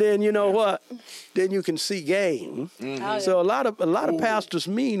relatable. And then you know what? Then you can see game. So a lot of pastors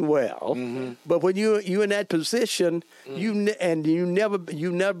mean well, but when you in that position, you've never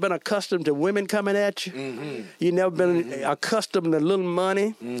been accustomed to women coming at you. You never been accustomed to little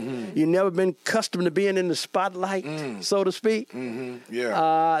money. You never been accustomed to being in the spotlight, so to speak.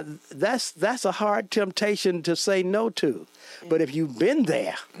 That's a hard temptation to say no to. But if you've been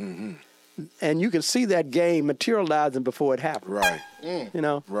there, and you can see that game materializing before it happens. Right.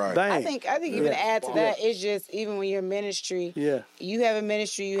 Right. Bang. I think even to add to that, it's just even when you're in ministry, you have a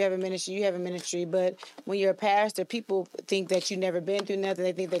ministry, but when you're a pastor, people think that you've never been through nothing.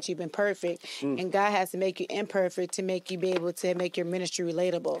 They think that you've been perfect. And God has to make you imperfect to make you be able to make your ministry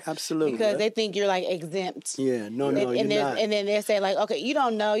relatable. Absolutely. Because they think you're like exempt. Yeah, no, you're not. And then they say like, okay, you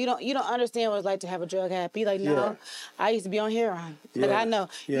don't understand what it's like to have a drug habit. Be like, no, I used to be on heroin. Like I know.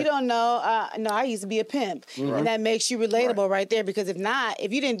 You don't know, no, I used to be a pimp. And that makes you relatable right there, because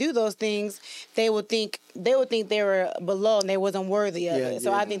if you didn't do those things, they would think they were below and they wasn't worthy of it.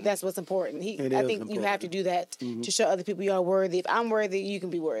 So I think that's what's important. I think you have to do that to show other people you are worthy. If I'm worthy, you can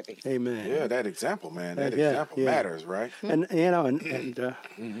be worthy. Amen. Yeah, that example, man. That example matters, right? And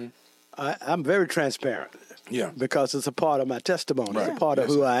I'm very transparent. Yeah. Because it's a part of my testimony. Right. It's a part of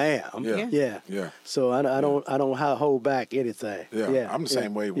who I am. Yeah. So I don't hold back anything. Yeah. I'm the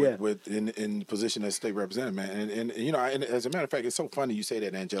same way with in the position as state representative, man. And and as a matter of fact, it's so funny you say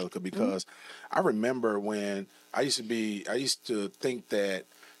that, Angelica, because I remember when I used to think that,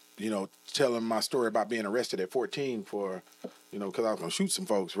 telling my story about being arrested at 14 for, because I was going to shoot some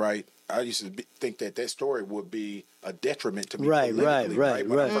folks, right? I used to think that story would be a detriment to me politically, right?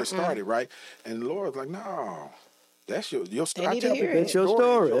 When I first started, right? And the Lord was like, no, that's your story. I tell people that's your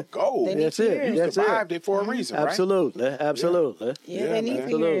story. Your goal. That's it. You survived it for a reason, right? Absolutely. Yeah, they need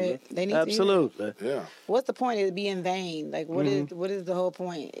to hear it. They need to hear it. Yeah. What's the point of it being vain? Like, what is the whole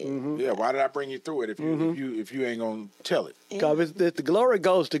point? Yeah. Why did I bring you through it if you ain't gonna tell it? Because the glory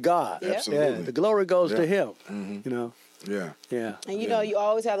goes to God. Absolutely. Yeah, the glory goes to Him. Yeah. And you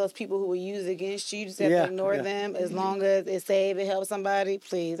always have those people who will use it against you. You just have to ignore them. As long as it helps somebody,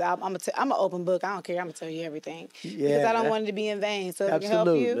 please. I'm an open book. I don't care. I'm gonna tell you everything because I don't want it to be in vain. So if it can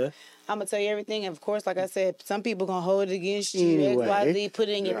help you, I'm gonna tell you everything. And of course, like I said, some people gonna hold it against you. Anyway. XYZ, put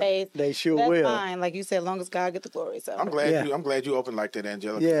it in your face. They sure That's will. fine. Like you said, as long as God get the glory. So I'm glad you open like that,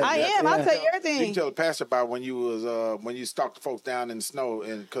 Angelica. Yeah. I am. I'll tell you You everything. can tell the pastor about when you was when you stalked the folks down in the snow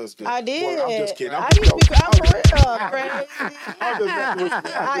and because I did. I'm just kidding. I used to be. I'm for real, crazy.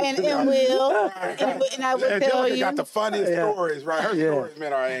 And will. And I would tell Angelica you. got the funniest stories, right? Her stories,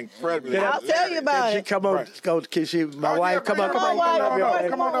 man, are incredibly. I'll tell you about Can she it. come on? Can she? My wife, come on, come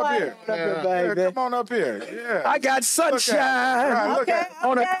on up here. Come on up here. Yeah. I got sunshine Look at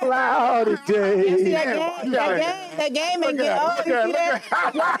on a cloudy day. You see that game ain't get old. You see that?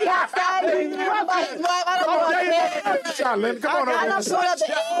 You outside. Come on I up don't here. put up the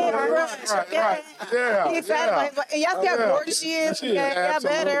Right. Yeah. Y'all see how gorgeous she is? She is Yeah,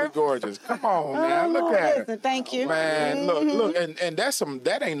 absolutely better. gorgeous. Come on, man. Look at her. Listen, thank you. Man, look, and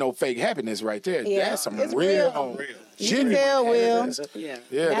that ain't no fake happiness right there. Yeah, That's some it's real. You can tell, Will. Yeah,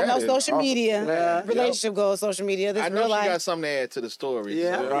 Not no that is social awesome. media. Relationship goals, social media. This I real know she life. got something to add to the story.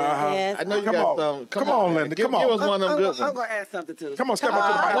 Yeah. So. Yes. I know you Come got on. some. Come on, Linda. Give Come on. us one of them good I'm ones. going to add something to this. Come on, step up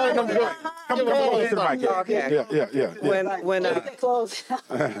to the mic. One of them good. Come close to the mic. Yeah. When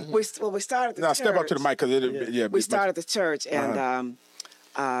we started the Now church. step up to the mic because We started the church and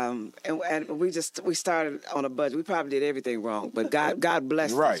we started on a budget. We probably did everything wrong, but God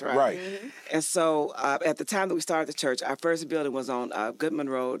blessed us. Right. And so at the time that we started the church, our first building was on Goodman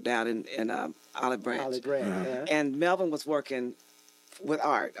Road down in Olive Branch. And Melvin was working with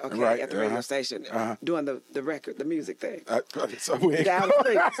Art, at the radio station, doing the music thing. So we Down the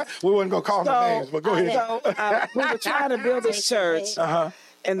street. we wasn't gonna call no names, but go ahead. So we were trying to build this church.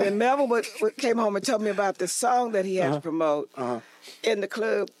 And then Melvin came home and told me about this song that he had to promote in the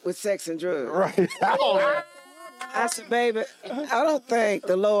club with sex and drugs. Right. I said, baby, I don't think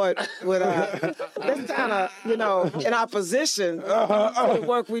the Lord would, that's kind of, in opposition to the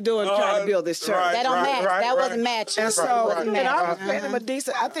work we doing trying to build this church. That don't match. That wasn't matching. And so, and I was paying him a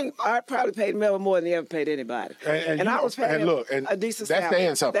decent, I think Art probably paid Melvin more than he ever paid anybody. And I was paying him a decent that's salary.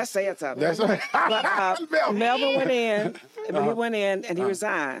 saying something. That's saying something. That's But Melvin went in, he went in and he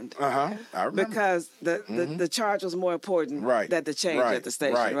resigned. I remember. Because the charge was more important than the change at the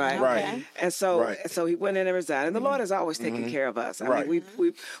station, right? Right. And so he went in and resigned. And the Lord has always taken care of us. I mean,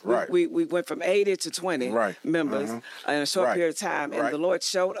 we went from 80 to 20 members in a short period of time, and the Lord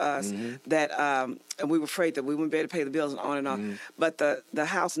showed us that, and we were afraid that we wouldn't be able to pay the bills and on and on. But the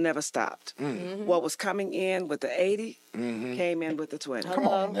house never stopped. What was coming in with the 80 came in with the 20. Come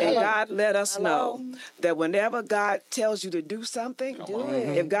on. And God let us know that whenever God tells you to do something, do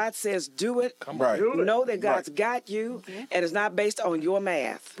it. If God says do it, know that God's got you, and it's not based on your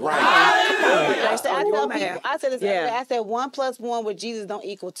math. Based on your math. I said this. I said 1 + 1 with Jesus don't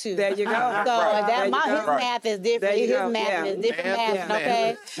equal 2. There you go. So his math is different. His math is different math.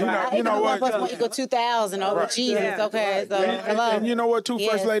 Okay. You know what? 1 + 1 = 2,000 over Jesus. Okay. So hello. And you know what, too,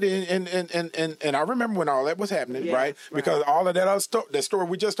 First Lady, and I remember when all that was happening, right? Because all of that other the story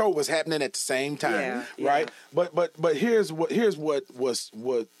we just told was happening at the same time, right? But here's what was,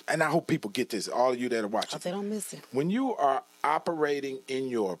 and I hope people get this. All of you that are watching, they don't miss it. When you are operating in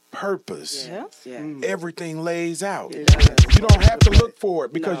your purpose, everything lays out. You don't have to look for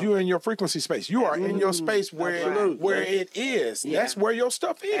it because you're in your frequency space. You are in your space where it is. That's where your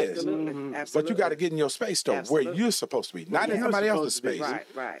stuff is. Absolutely. But you got to get in your space though, where you're supposed to be, not in somebody else's space.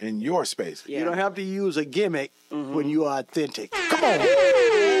 Right. In your space. You don't have to use a gimmick when you are authentic. Come on.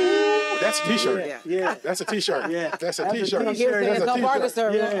 That's a T-shirt. Yeah. That's a T-shirt. That's a T-shirt. That's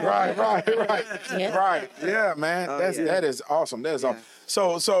a T-shirt. Right. Yeah, man. That is awesome. That is awesome.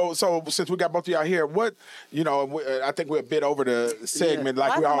 So since we got both of y'all here, what I think we're a bit over the segment,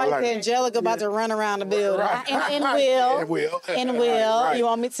 like we all like. Angelica about to run around the building, and Will. Right. You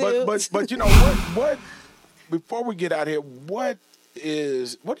want me to? But you know what? Before we get out here, what do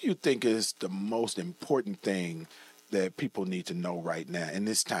you think is the most important thing that people need to know right now in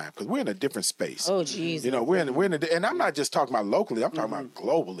this time? Because we're in a different space. Oh, Jesus. We're in and I'm not just talking about locally. I'm talking about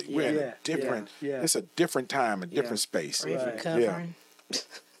globally. We're in a different. It's a different time, a different space.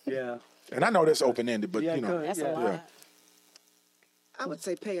 Yeah. And I know that's open ended, but that's a lot. I would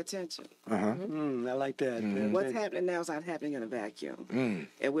say pay attention. I like that. What's happening now is not happening in a vacuum.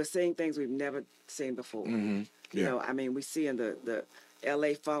 And we're seeing things we've never seen before. You know, I mean, we see in the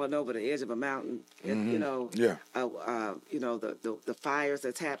L.A. falling over the edge of a mountain. The fires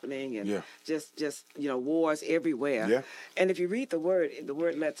that's happening and just wars everywhere. Yeah. And if you read the word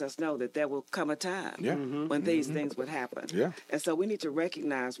lets us know that there will come a time when these things would happen. Yeah. And so we need to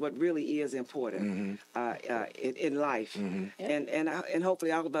recognize what really is important in life. And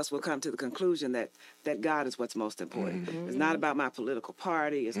hopefully all of us will come to the conclusion that that God is what's most important. It's not about my political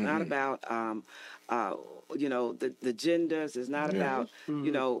party. It's not about the genders. It's not about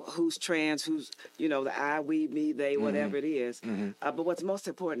who's trans, who's the I, we, me, they, whatever it is. But what's most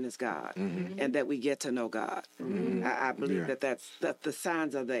important is God, and that we get to know God. I believe that the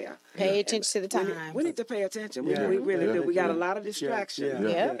signs are there. Pay attention to the times. We need to pay attention. We really do. We got a lot of distraction,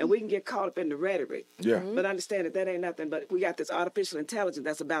 and we can get caught up in the rhetoric. But understand that ain't nothing. But we got this artificial intelligence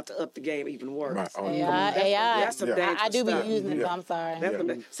that's about to up the game even worse. Right. AI. That's some dangerous I do be stuff. using it. I'm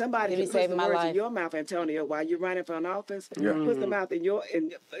sorry. Somebody can put the words in your mouth, Antonio, while you're running for an office. Put them out in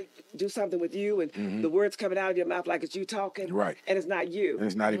and do something with you, and the words coming out of your mouth like it's you talking, right? And it's not you. And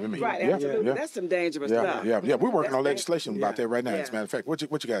it's not even me. Right. Absolutely. That's some dangerous stuff. Yeah. We're working on legislation about that right now. As a matter of fact, what you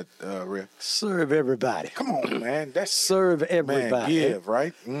got, Red? Serve everybody. Come on, man. That's serve everybody. Man, give,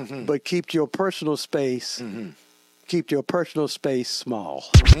 right? But keep your personal space. Keep your personal space small.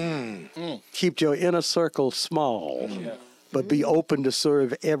 Keep your inner circle small. But be open to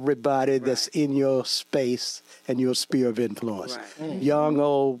serve everybody that's in your space and your sphere of influence. Young,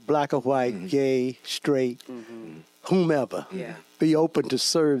 old, black or white, gay, straight, whomever. Be open to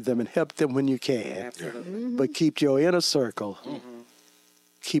serve them and help them when you can. But keep your inner circle.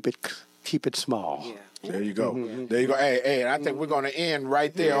 Keep it small. There you go. There you go. Hey, I think we're going to end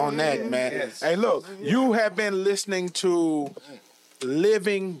right there on that, man. Hey, look, you have been listening to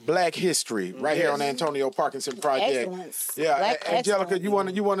Living Black History right here on the Antonio Parkinson Project. Excellence. Yeah, Black Angelica,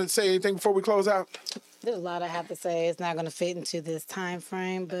 excellence. you want to say anything before we close out? There's a lot I have to say. It's not going to fit into this time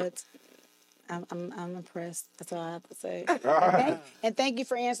frame, but I'm impressed. That's all I have to say. And thank you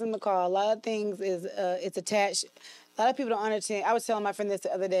for answering the call. A lot of things is it's attached. A lot of people don't understand. I was telling my friend this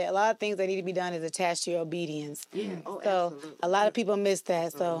the other day. A lot of things that need to be done is attached to your obedience. So a lot of people miss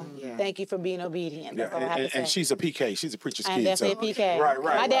that. So thank you for being obedient. That's all I have to say. And she's a PK. She's a preacher's kid. I'm definitely a PK. Right.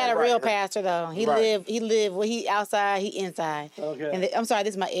 My dad a real pastor though. He lived. Well, he outside. He inside. Okay. And I'm sorry.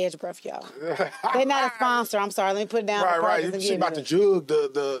 This is my edge breath, y'all. They're not a sponsor. I'm sorry. Let me put it down. Right. She's about to jug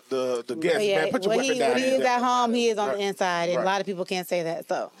the guests. Man, put your weapon down. When he is at home, he is on the inside, and a lot of people can't say that.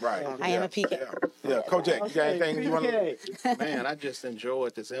 So I am a PK. Yeah, Kojak, you got anything you want to? Man, I just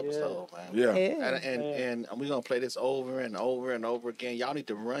enjoyed this episode, man. Yeah. And we're going to play this over and over and over again. Y'all need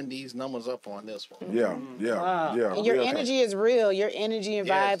to run these numbers up on this one. Yeah. And your energy is real. Your energy and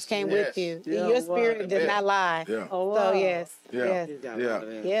vibes came with you. Your spirit does not lie. Yeah. So, yes.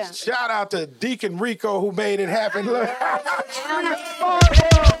 Yeah. Shout out to Deacon Rico who made it happen.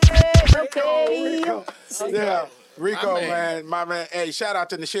 Yeah. Rico, man, my man. Hey, shout out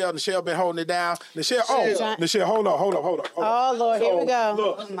to Nichelle. Nichelle been holding it down. Nichelle, hold on. Oh, Lord, here we go.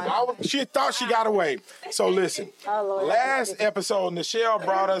 Look, she thought she got away. So listen, last episode, Nichelle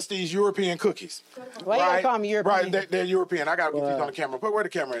brought us these European cookies. Why you gotta call them European? Right, they're European. I gotta put these on the camera. Where the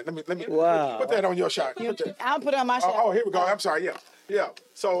camera at? Let me put that on your shot. I'll put it on my shot. Oh, here we go. I'm sorry. Yeah.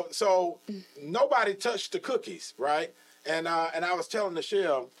 So nobody touched the cookies, right? And I was telling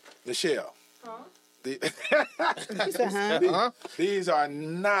Nichelle. These are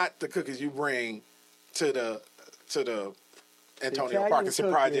not the cookies you bring to the Antonio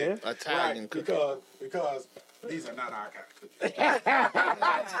Parkinson Project. Italian cookies. Because these are not our kind of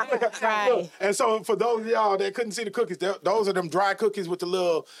cookies. Right. And so for those of y'all that couldn't see the cookies, those are them dry cookies with the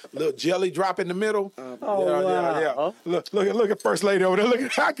little jelly drop in the middle. Wow. Look at First Lady over there.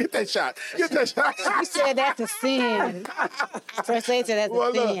 Get that shot. You said that's a sin. First Lady said that's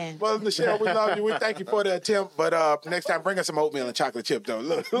a sin. Well, Nichelle, we love you. We thank you for the attempt. But next time, bring us some oatmeal and chocolate chip, though.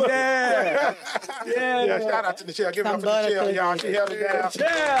 Look. Yeah. Shout out to Nichelle. Give it up for Nichelle, y'all. She held it down.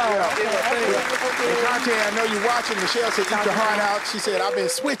 Kanye, I know you're watching. Nichelle said, eat your heart out. She said, I've been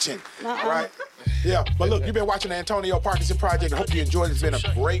switching. Right? Yeah, but look, you've been watching the Antonio Parkinson Project. I hope you enjoyed it. It's been a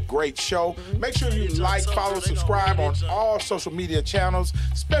great show. Make sure you like, follow, subscribe on all social media channels,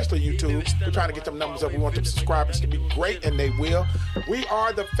 especially YouTube. We're trying to get them numbers up. We want them subscribers to be great, and they will. We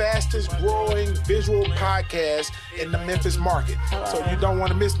are the fastest growing visual podcast in the Memphis market. So you don't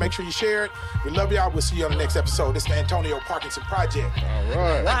want to miss. Make sure you share it. We love y'all. We'll see you on the next episode. It's the Antonio Parkinson Project. All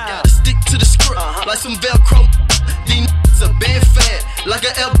right. I gotta stick to the script like some Velcro. These n***s are been fat like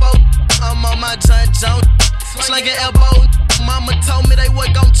an elbow. I'm on my giant jump, slinging elbow. Mama told me they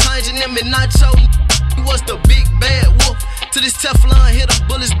wasn't gon' change and them and nacho. He was the big bad wolf. To this Teflon, hit the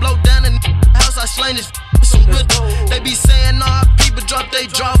bullets, blow down the house. I slain this with some rhythm. They be saying, nah, people drop they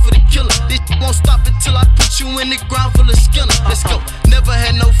draw for the killer. This won't stop until I put you in the ground full of skinner. Let's go. Never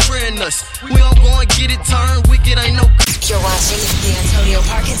had no friend us. We gon' go and get it turned. Wicked ain't no. You're watching the Antonio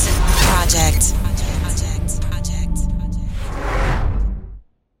Parkinson Project.